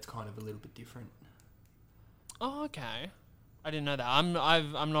multiplayer, but then it's kind of a little bit different. Oh, okay. I didn't know that.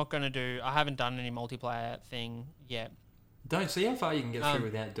 I'm not going to do... I haven't done any multiplayer thing yet. Don't see how far you can get through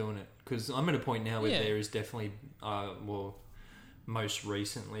without doing it. Because I'm at a point now where there is definitely... most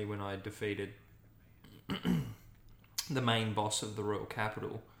recently when I defeated the main boss of the Royal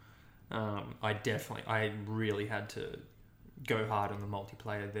Capital, I really had to go hard on the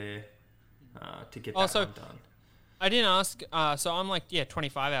multiplayer there to get that one done. I didn't ask, so I'm like,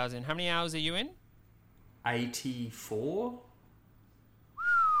 25 hours in. How many hours are you in? 84?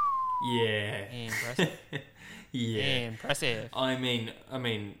 Yeah. Impressive. Yeah. Impressive. I mean,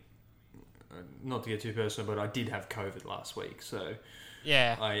 not to get too personal, but I did have COVID last week, so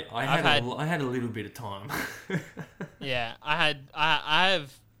yeah, I had a little bit of time. Yeah, I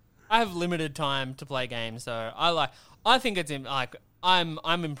have limited time to play games, so I think it's like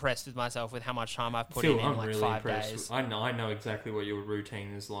I'm impressed with myself with how much time I've put in like really 5 days. I know exactly what your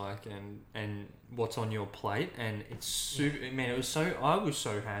routine is like and what's on your plate, and it's super. Man, I was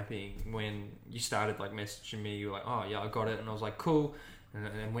so happy when you started like messaging me. You were like, oh yeah, I got it, and I was like, cool,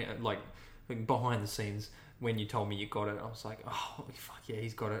 and we, like behind the scenes when you told me you got it, I was like, oh fuck yeah,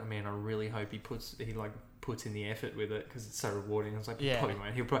 he's got it. Man, I really hope he puts in the effort with it because it's so rewarding. I was like, probably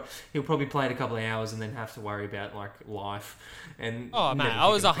won't. He'll probably play it a couple of hours and then have to worry about like life. And oh man, I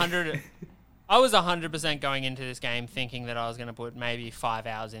was 100% going into this game thinking that I was going to put maybe 5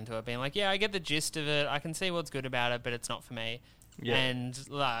 hours into it, being like, yeah, I get the gist of it, I can see what's good about it, but it's not for me. Yeah. And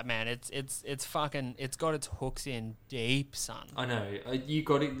man, it's fucking, it's got its hooks in deep, son. I know you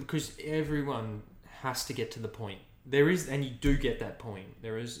got it because everyone has to get to the point. There is, and you do get that point.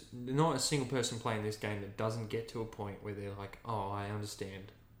 There is not a single person playing this game that doesn't get to a point where they're like, "Oh, I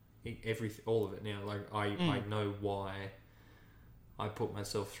understand all of it now. Like, I know why I put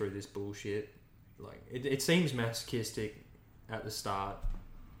myself through this bullshit." Like, it seems masochistic at the start,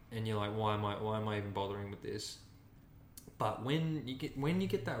 and you're like, "Why am I even bothering with this?" But when you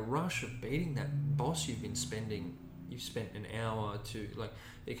get that rush of beating that boss, you've spent an hour to like.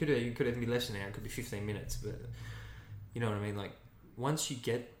 It could even be less than an hour. It could be 15 minutes, but. You know what I mean? Like, once you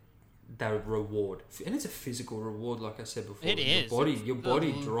get that reward, and it's a physical reward, like I said before. It is. Your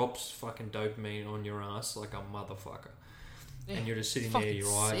body drops fucking dopamine on your ass like a motherfucker. Yeah, and you're just sitting there,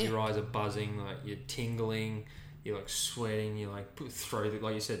 your eyes are buzzing, like you're tingling, you're like sweating, you like throw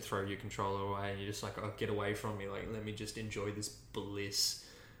your controller away, and you're just like, oh, get away from me, like let me just enjoy this bliss,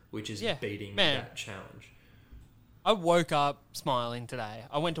 which is beating that challenge. I woke up smiling today.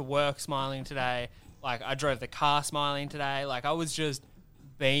 I went to work smiling today. Like, I drove the car smiling today. Like, I was just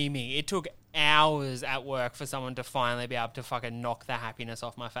beaming. It took hours at work for someone to finally be able to fucking knock the happiness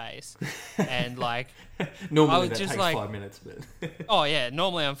off my face. And, like... Normally that takes 5 minutes, but... Oh, yeah.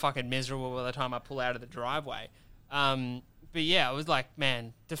 Normally I'm fucking miserable by the time I pull out of the driveway. But, yeah, I was like,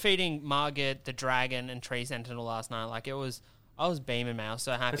 man, defeating Margit, the dragon, and Tree Sentinel last night, like, I was beaming, man. I was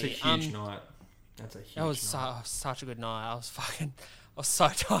so happy. That's a huge night. That was such a good night. I was so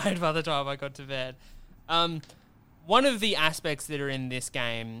tired by the time I got to bed. One of the aspects that are in this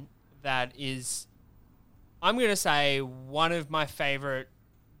game that is, I'm going to say, one of my favorite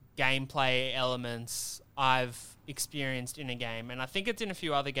gameplay elements I've experienced in a game, and I think it's in a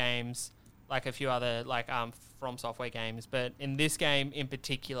few other games, like a few other From Software games, but in this game in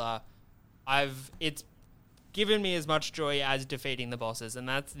particular, it's given me as much joy as defeating the bosses, and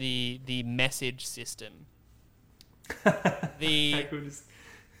that's the message system.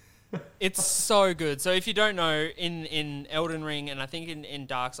 It's so good. So if you don't know, in Elden Ring and I think in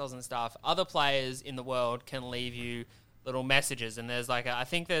Dark Souls and stuff, other players in the world can leave you little messages, and there's I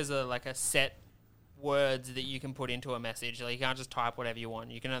think there's a set words that you can put into a message. Like you can't just type whatever you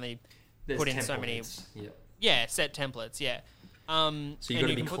want. You can only put in so many. Yeah, set templates. Yeah. So you got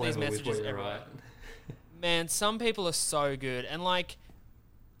to be clever with what you write. Man, some people are so good, and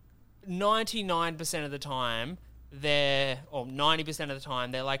 99% of the time, or 90% of the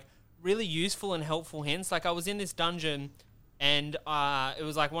time, they're really useful and helpful hints. I was in this dungeon, and it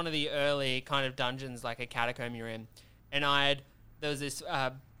was one of the early kind of dungeons, like a catacomb you're in, and there was this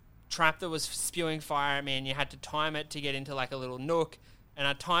trap that was spewing fire at me, and you had to time it to get into a little nook, and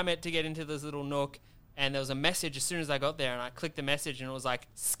I time it to get into this little nook. And there was a message as soon as I got there, and I clicked the message, and it was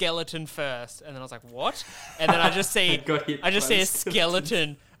skeleton first. And then I was like, what? And then I just see a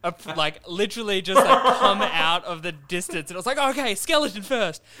skeleton, literally just come out of the distance. And I was like, okay, skeleton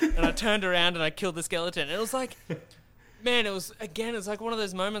first. And I turned around and I killed the skeleton. And it was man, it was one of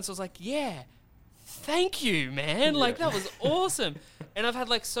those moments. I was like, yeah, thank you, man. That was awesome. And I've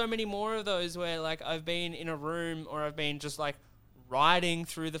had so many more of those where I've been in a room or I've been just riding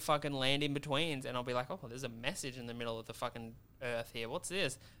through the fucking land in betweens, and I'll be like, oh, there's a message in the middle of the fucking earth here. What's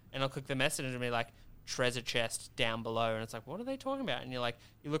this? And I'll click the message and it'll be treasure chest down below, and it's what are they talking about? And you're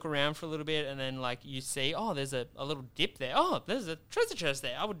you look around for a little bit, and then you see, oh, there's a little dip there. Oh, there's a treasure chest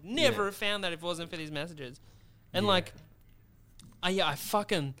there. I would never have found that if it wasn't for these messages. And I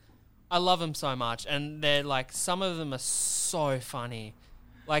love them so much, and they're some of them are so funny.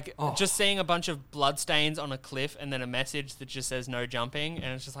 Just seeing a bunch of bloodstains on a cliff and then a message that just says no jumping,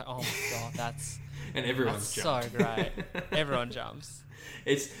 and it's just oh my god, that's and everyone's so great. Everyone jumps.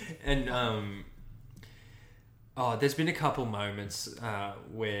 There's been a couple moments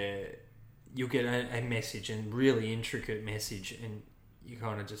where you'll get a message, and really intricate message, and you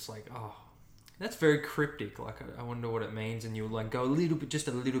kind of just oh, that's very cryptic. I wonder what it means, and you'll go just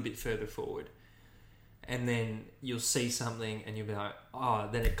a little bit further forward. And then you'll see something and you'll be like, oh,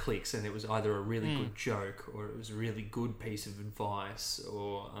 then it clicks, and it was either a really good joke, or it was a really good piece of advice,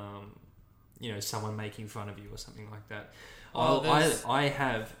 or, someone making fun of you or something like that. I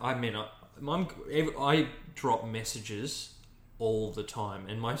drop messages all the time,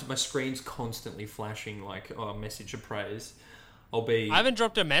 and my screen's constantly flashing message of praise. I haven't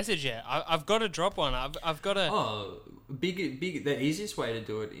dropped a message yet. I've got to drop one. I've got to... The easiest way to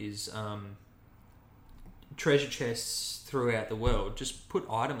do it is... treasure chests throughout the world. Just put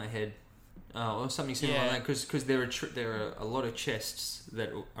item ahead or something similar like that, because there are a lot of chests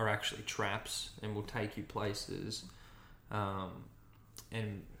that are actually traps and will take you places,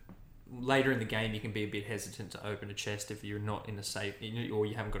 and later in the game you can be a bit hesitant to open a chest if you're not in a safe, or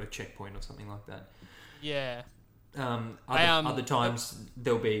you haven't got a checkpoint or something like that. Other times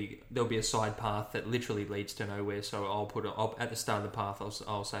there'll be a side path that literally leads to nowhere, so I'll at the start of the path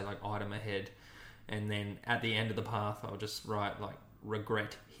I'll say item ahead. And then at the end of the path, I'll just write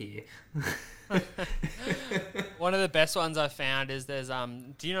regret here. One of the best ones I found is there's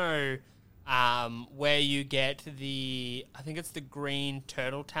do you know where you get I think it's the green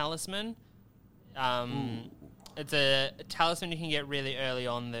turtle talisman. It's a talisman you can get really early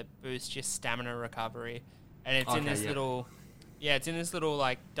on that boosts your stamina recovery, and it's in this little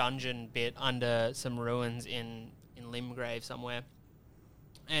dungeon bit under some ruins in Limgrave somewhere,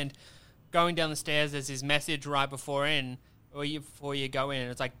 and going down the stairs, there's this message right before you go in,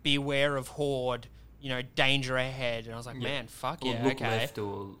 and it's beware of horde, danger ahead. And I was like, man, fuck yeah, look left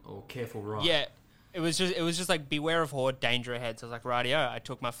or careful right. Yeah, it was just beware of horde, danger ahead. So I was like, rightio. I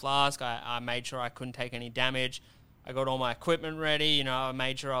took my flask. I made sure I couldn't take any damage. I got all my equipment ready. I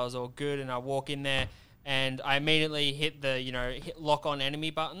made sure I was all good, and I walk in there, and I immediately hit the hit lock on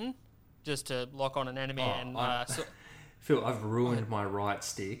enemy button just to lock on an enemy. Phil, I've ruined my right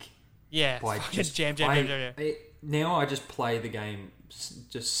stick. Yeah, jam. Now I just play the game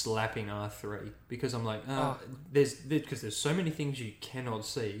just slapping R3, because I'm there's so many things you cannot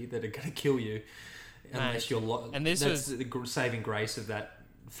see that are going to kill you unless you're and this that's the saving grace of that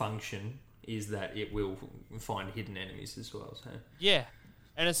function, is that it will find hidden enemies as well. So yeah,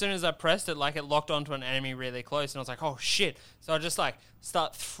 and as soon as I pressed it, it locked onto an enemy really close, and I was like, oh shit. So I just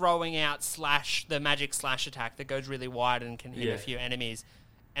start throwing out the magic slash attack that goes really wide and can hit a few enemies.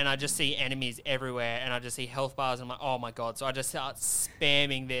 And I just see enemies everywhere, and I just see health bars, and I'm like, oh my god. So I just start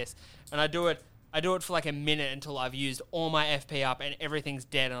spamming this, and I do it for a minute until I've used all my FP up and everything's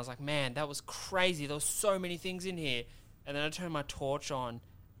dead. And I was like, man, that was crazy. There was so many things in here. And then I turn my torch on,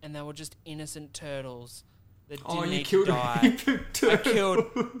 and they were just innocent turtles that didn't Oh, you need killed to a die. heap of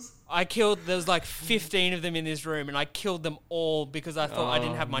turtles. I killed, there was like 15 of them in this room, and I killed them all because I thought I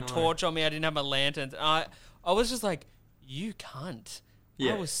didn't Oh, have my no. torch on me, I didn't have my lanterns. I was just like, you cunt.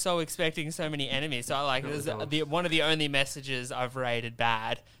 Yeah. I was so expecting so many enemies. So it was That was one of the only messages I've rated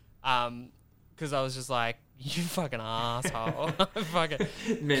bad. Because I was just like, you fucking asshole. I fucking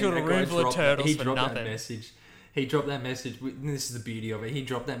Man, killed a that guy room full of dropped that- turtles he for dropped nothing. That message. He dropped that message. And this is the beauty of it. He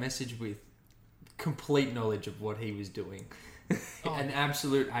dropped that message with complete knowledge of what he was doing. An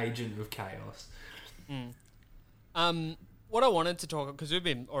absolute agent of chaos. What I wanted to talk, because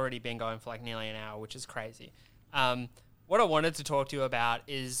we've already been going for like nearly an hour, which is crazy. What I wanted to talk to you about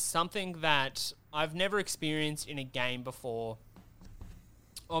is something that I've never experienced in a game before,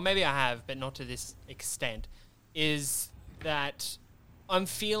 or maybe I have, but not to this extent, is that I'm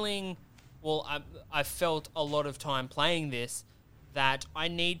feeling, I felt a lot of time playing this, that I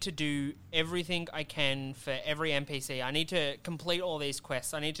need to do everything I can for every NPC. I need to complete all these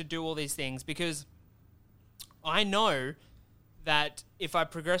quests. I need to do all these things because I know that if I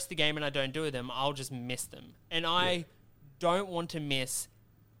progress the game and I don't do them, I'll just miss them. And I don't want to miss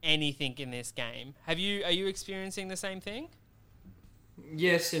anything in this game. Are you experiencing the same thing?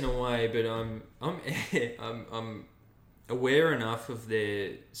 Yes, in a way, but I'm aware enough of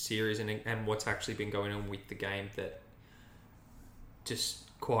their series and what's actually been going on with the game that just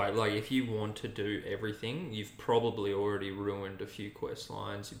quite like if you want to do everything, you've probably already ruined a few quest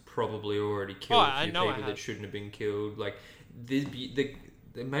lines. You've probably already killed a few people that shouldn't have been killed. Like the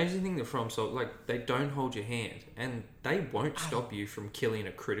amazing thing that FromSoft, like they don't hold your hand and they won't stop you from killing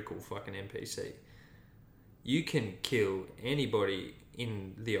a critical fucking NPC. You can kill anybody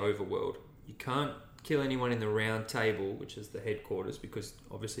in the overworld. You can't kill anyone in the round table, which is the headquarters, because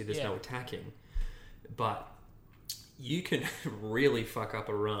obviously there's no attacking. But you can really fuck up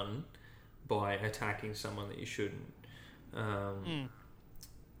a run by attacking someone that you shouldn't.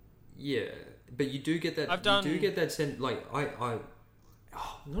 Yeah, but you do get that. You do get that sense. Like not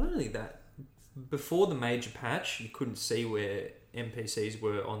only that. Before the major patch, you couldn't see where NPCs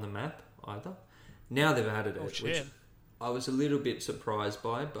were on the map either. Now they've added it, which I was a little bit surprised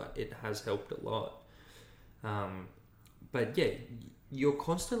by, but it has helped a lot. But yeah, you're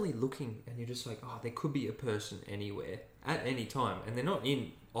constantly looking and you're just like, oh, there could be a person anywhere at any time. And they're not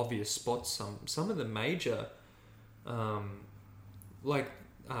in obvious spots. Some of the major,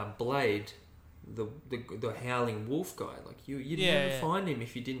 Blade, the howling wolf guy, like you'd never find him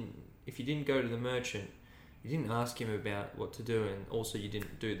if you didn't go to the merchant. You didn't ask him about what to do, and also you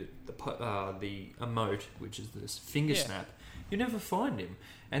didn't do the emote, which is this finger snap. You never find him,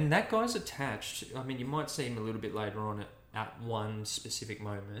 and that guy's attached. I mean, you might see him a little bit later on at one specific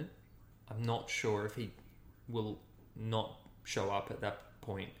moment. I'm not sure if he will not show up at that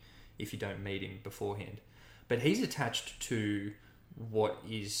point if you don't meet him beforehand. But he's attached to what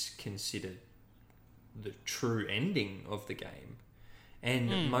is considered the true ending of the game.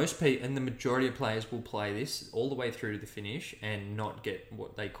 And most people, and the majority of players will play this all the way through to the finish and not get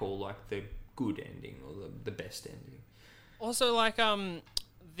what they call like the good ending or the best ending. Also, like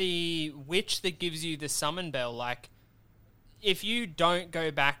the witch that gives you the summon bell, like if you don't go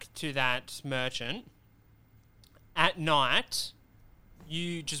back to that merchant at night,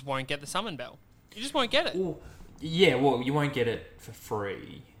 you just won't get the summon bell. You just won't get it. Well, yeah, well, you won't get it for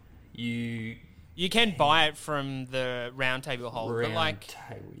free. You can buy it from the round table hold, but like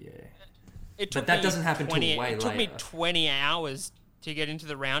But that doesn't happen till way later. It took me 20 hours to get into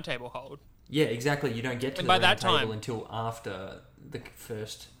the round table hold. Yeah, exactly. You don't get to the round table until after the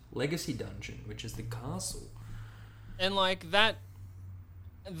first legacy dungeon, which is the castle. And like that,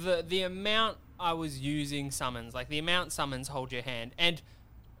 the amount I was using summons, like the amount summons hold your hand, and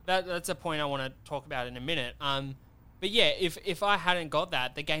that's a point I want to talk about in a minute. But yeah, if I hadn't got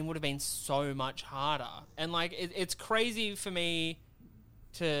that, the game would have been so much harder. And like it's crazy for me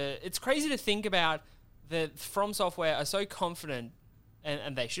it's crazy to think about that From Software are so confident,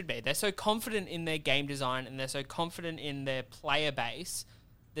 and they should be. They're so confident in their game design and they're so confident in their player base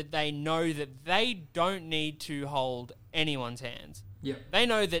that they know that they don't need to hold anyone's hands. Yeah. They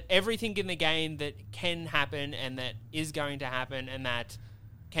know that everything in the game that can happen and that is going to happen and that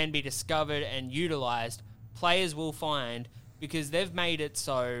can be discovered and utilized, players will find, because they've made it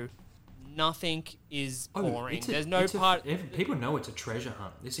so nothing is boring. There's no part... People know it's a treasure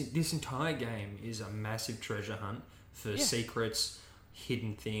hunt. This entire game is a massive treasure hunt for secrets,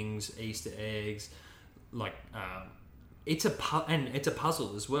 hidden things, Easter eggs. Like, it's a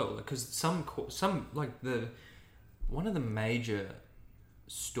puzzle as well, because some like one of the major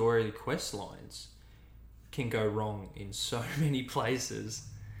story quest lines can go wrong in so many places.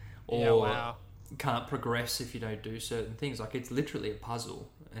 or wow. can't progress if you don't do certain things. Like, it's literally a puzzle,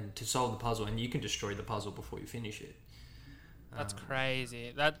 and to solve the puzzle, and you can destroy the puzzle before you finish it. That's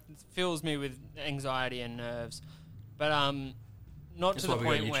crazy. That fills me with anxiety and nerves. But not That's to the why we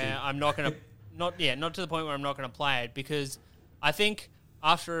got point where YouTube. I'm not gonna not to the point where I'm not gonna play it, because I think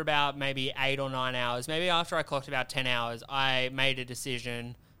after about maybe 8 or 9 hours, maybe after I clocked about 10 hours, I made a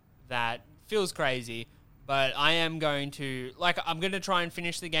decision that feels crazy, but I am going to, like, I'm going to try and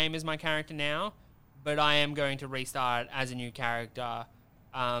finish the game as my character now, but I am going to restart as a new character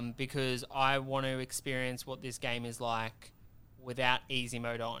because I want to experience what this game is like without easy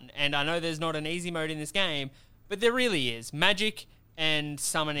mode on. And I know there's not an easy mode in this game, but there really is. Magic and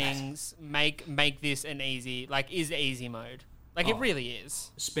summonings make this an easy, like, is easy mode. Like, it really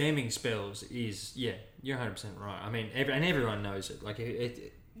is. Spamming spells is, yeah, you're 100% right. I mean, and everyone knows it. Like,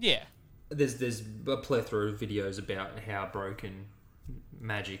 Yeah. there's a plethora of videos about how broken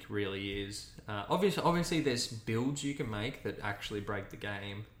Magic really is. Obviously, there's builds you can make that actually break the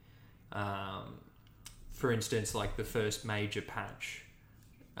game. For instance, like the first major patch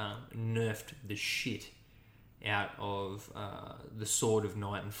nerfed the shit out of the Sword of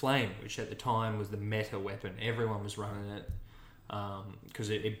Night and Flame, which at the time was the meta weapon. Everyone was running it because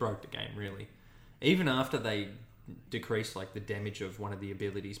it broke the game, really. Even after they decreased like the damage of one of the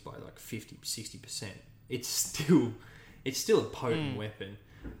abilities by like 50-60%, it's still a potent weapon.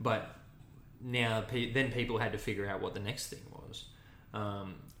 But now then people had to figure out what the next thing was.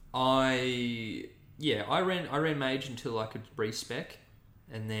 I ran Mage until I could respec,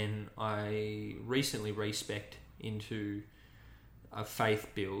 and then I recently respec'd into a Faith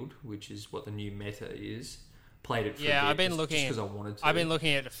build, which is what the new meta is. Played it for a bit, I've been just looking because I wanted to. I've been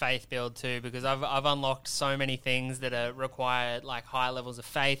looking at a Faith build too, because I've unlocked so many things that are required, like high levels of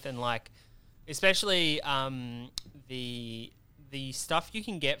Faith, and like especially the stuff you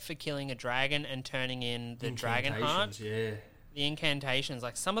can get for killing a dragon and turning in the dragon heart. Yeah. The incantations,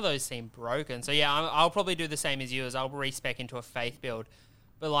 like some of those seem broken. So yeah, I'll probably do the same as you, as I'll respec into a Faith build.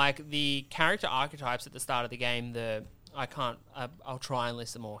 But like the character archetypes at the start of the game, I'll try and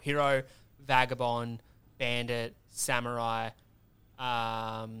list them all: hero, vagabond, bandit, samurai,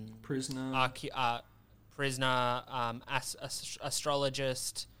 Prisoner,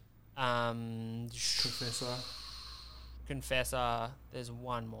 astrologist, confessor. There's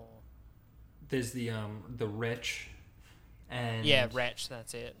one more. There's the wretch, and wretch.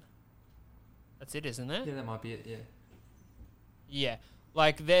 That's it. That's it, isn't it? Yeah, that might be it. Yeah. Yeah,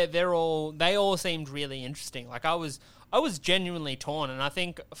 like they all seemed really interesting. Like I was genuinely torn, and I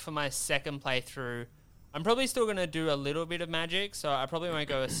think for my second playthrough, I'm probably still gonna do a little bit of magic, so I probably won't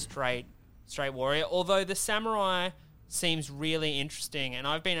go a straight warrior. Although the samurai seems really interesting, and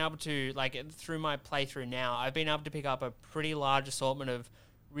I've been able to, like, through my playthrough now, I've been able to pick up a pretty large assortment of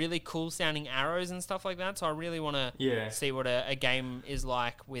really cool sounding arrows and stuff like that. So I really want to see what a game is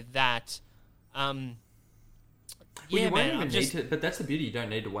like with that. But that's the beauty. You don't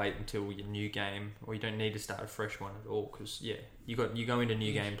need to wait until your new game, or you don't need to start a fresh one at all. Because you go into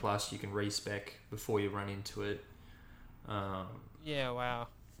New Game Plus, you can respec before you run into it. Wow.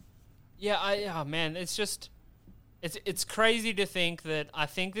 Yeah, man, it's just it's crazy to think that I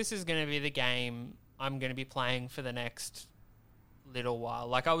think this is going to be the game I'm going to be playing for the next little while.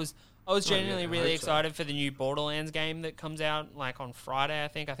 Like I was genuinely really excited for the new Borderlands game that comes out like on Friday. I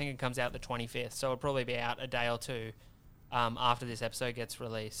think it comes out the 25th, so it'll probably be out a day or two after this episode gets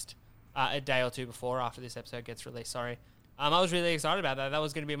released. A day or two before after this episode gets released. Sorry, I was really excited about that. That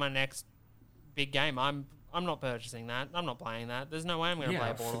was going to be my next big game. I'm not purchasing that. I'm not playing that. There's no way I'm going to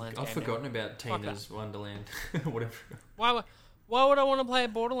play a Borderlands game. I've forgotten about Tina's Wonderland. Whatever. Why would I want to play a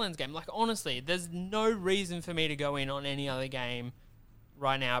Borderlands game? Like, honestly, there's no reason for me to go in on any other game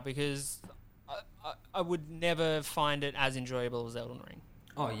right now, because I would never find it as enjoyable as Elden Ring.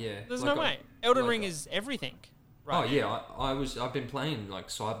 Oh, yeah. There's no way. Elden Ring is everything. Right now. I've been playing like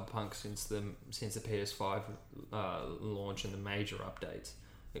Cyberpunk since the PS5 launch and the major updates.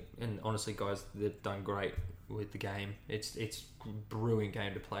 And honestly, guys, they've done great with the game. It's a brewing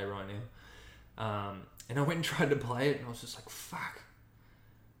game to play right now. And I went and tried to play it, and I was just like, fuck,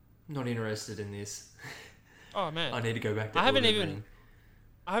 I'm not interested in this. Oh man, I need to go back to I haven't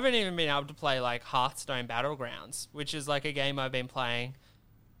even been able to play like Hearthstone Battlegrounds, which is like a game I've been playing.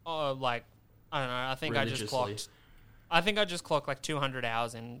 Oh, like I don't know. I think I just clocked like 200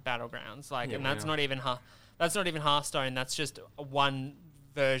 hours in Battlegrounds. Like, and that's not even Hearthstone. That's just one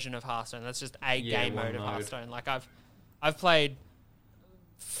version of Hearthstone. That's just a game mode of Hearthstone. Like I've played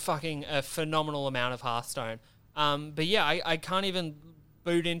fucking a phenomenal amount of Hearthstone. But yeah, I can't even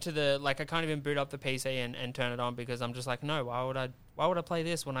boot into the I can't even boot up the PC and turn it on because I'm just like, no, why would I play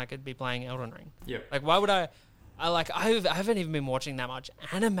this when I could be playing Elden Ring? Yeah. Like, why would I haven't even been watching that much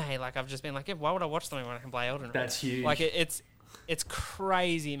anime. Like, I've just been like, yeah, why would I watch something when I can play Elden Ring? That's huge. Like, it's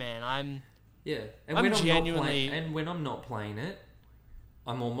crazy, man. Yeah, and I'm when genuinely- when I'm not playing it,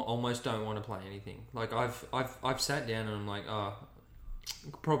 I'm almost don't want to play anything. Like I've sat down and I'm like, I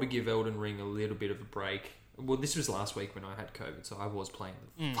could probably give Elden Ring a little bit of a break. Well, this was last week when I had COVID, so I was playing.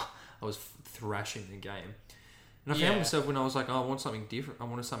 I was thrashing the game, and I found myself when I was like, I want something different.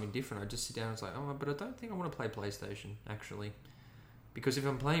 I just sit down and it's like, but I don't think I want to play PlayStation actually, because if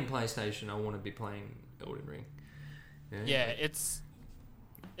I'm playing PlayStation, I want to be playing Elden Ring. Yeah, it's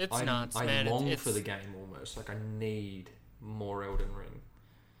nuts, man. I long it's for the game almost. Like, I need more Elden Ring.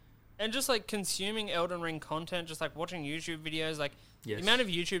 And just, like, consuming Elden Ring content, just, like, watching YouTube videos, like, Yes. the amount of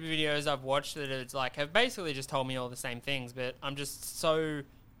YouTube videos I've watched that it's, like, have basically just told me all the same things, but I'm just so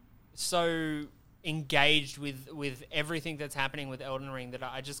engaged with everything that's happening with Elden Ring that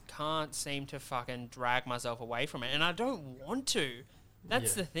I just can't seem to fucking drag myself away from it. And I don't want to.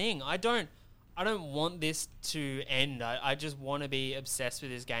 That's the thing. I don't want this to end. I just want to be obsessed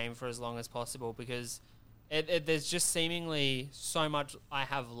with this game for as long as possible because there's just seemingly so much I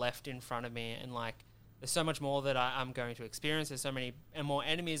have left in front of me, and like there's so much more that I'm going to experience. There's so many more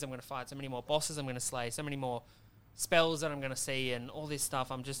enemies I'm going to fight, so many more bosses I'm going to slay, so many more spells that I'm going to see, and all this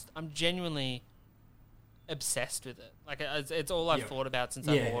stuff. I'm genuinely obsessed with it. Like it's all I've thought about since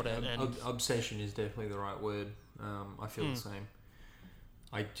I bought it. And obsession is definitely the right word. I feel the same.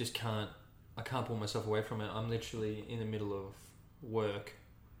 I just can't pull myself away from it. I'm literally in the middle of work.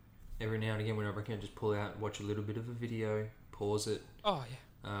 Every now and again, whenever I can, just pull out, watch a little bit of a video, pause it. Oh yeah.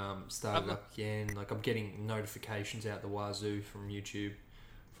 Start it up again. Like, I'm getting notifications out the wazoo from YouTube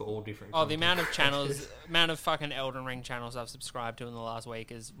for all different. The amount of channels, amount of fucking Elden Ring channels I've subscribed to in the last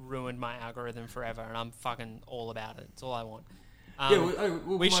week has ruined my algorithm forever, and I'm fucking all about it. It's all I want.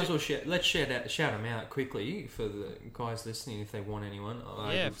 We might as well let's shout them out quickly for the guys listening if they want anyone.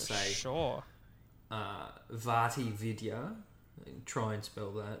 I would for say sure. Vati Vidya. Try and spell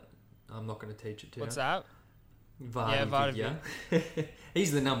that. I'm not going to teach it to you. What's that? Vati Vidya.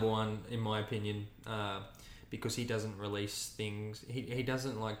 He's the number one in my opinion, because he doesn't release things. He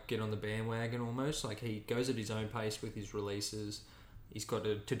doesn't like get on the bandwagon almost. Like, he goes at his own pace with his releases. He's got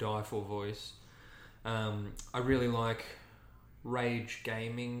a to die for voice. I really like Rage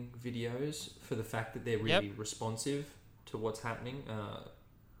Gaming videos for the fact that they're really responsive to what's happening,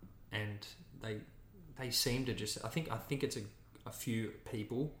 and they seem to just. I think it's a few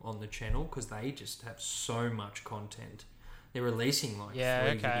people on the channel because they just have so much content. They're releasing like 3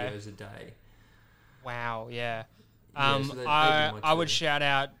 videos a day. Wow, yeah. So I would shout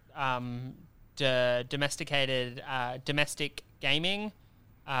out Domestic Gaming.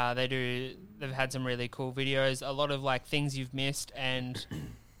 They've had some really cool videos, a lot of like things you've missed, and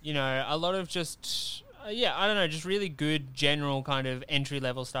a lot of just I don't know, just really good general kind of entry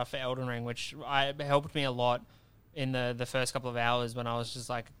level stuff for Elden Ring, which helped me a lot in the first couple of hours when I was just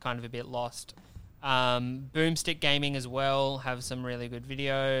like kind of a bit lost. Boomstick Gaming as well have some really good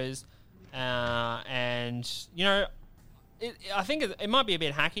videos, and I think it might be a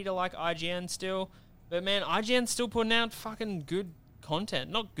bit hacky to like IGN still, but man, IGN's still putting out fucking good content.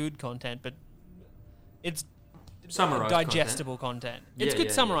 Not good content, but it's summarized digestible content. It's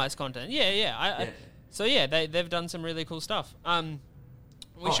good summarized content. So they've done some really cool stuff.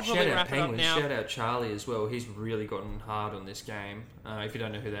 We should probably wrap it up now. Shout out Charlie as well. He's really gotten hard on this game. If you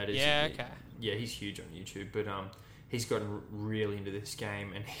don't know who that is, he's huge on YouTube. But he's gotten really into this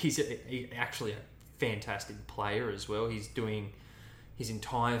game, and he's actually a fantastic player as well. He's doing his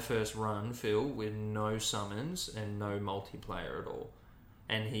entire first run, Phil, with no summons and no multiplayer at all,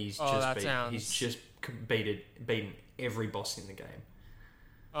 and he's just beaten every boss in the game.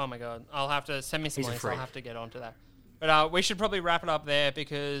 Oh my god! I'll have to send me some links. I'll have to get onto that. But we should probably wrap it up there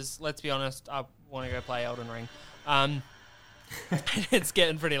because, let's be honest, I want to go play Elden Ring. It's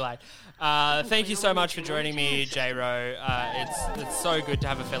getting pretty late. Thank you so much for joining me, J-Ro. It's so good to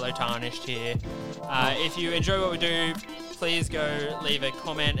have a fellow Tarnished here. If you enjoy what we do, please go leave a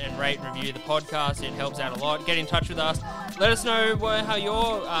comment and rate and review the podcast. It helps out a lot. Get in touch with us. Let us know how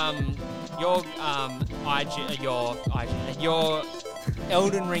your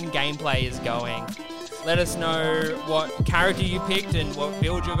Elden Ring gameplay is going. Let us know what character you picked and what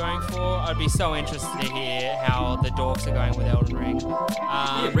build you're going for. I'd be so interested to hear how the dorks are going with Elden Ring.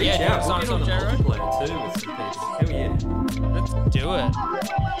 Reach out. We'll get on the multiplayer too with some people. Hell yeah. Let's do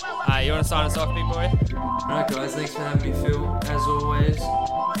it. You want to sign us off, big boy? Alright guys, thanks for having me, Phil. As always,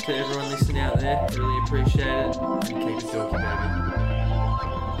 to everyone listening out there, really appreciate it. And keep it dorky, baby.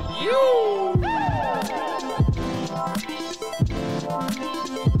 You.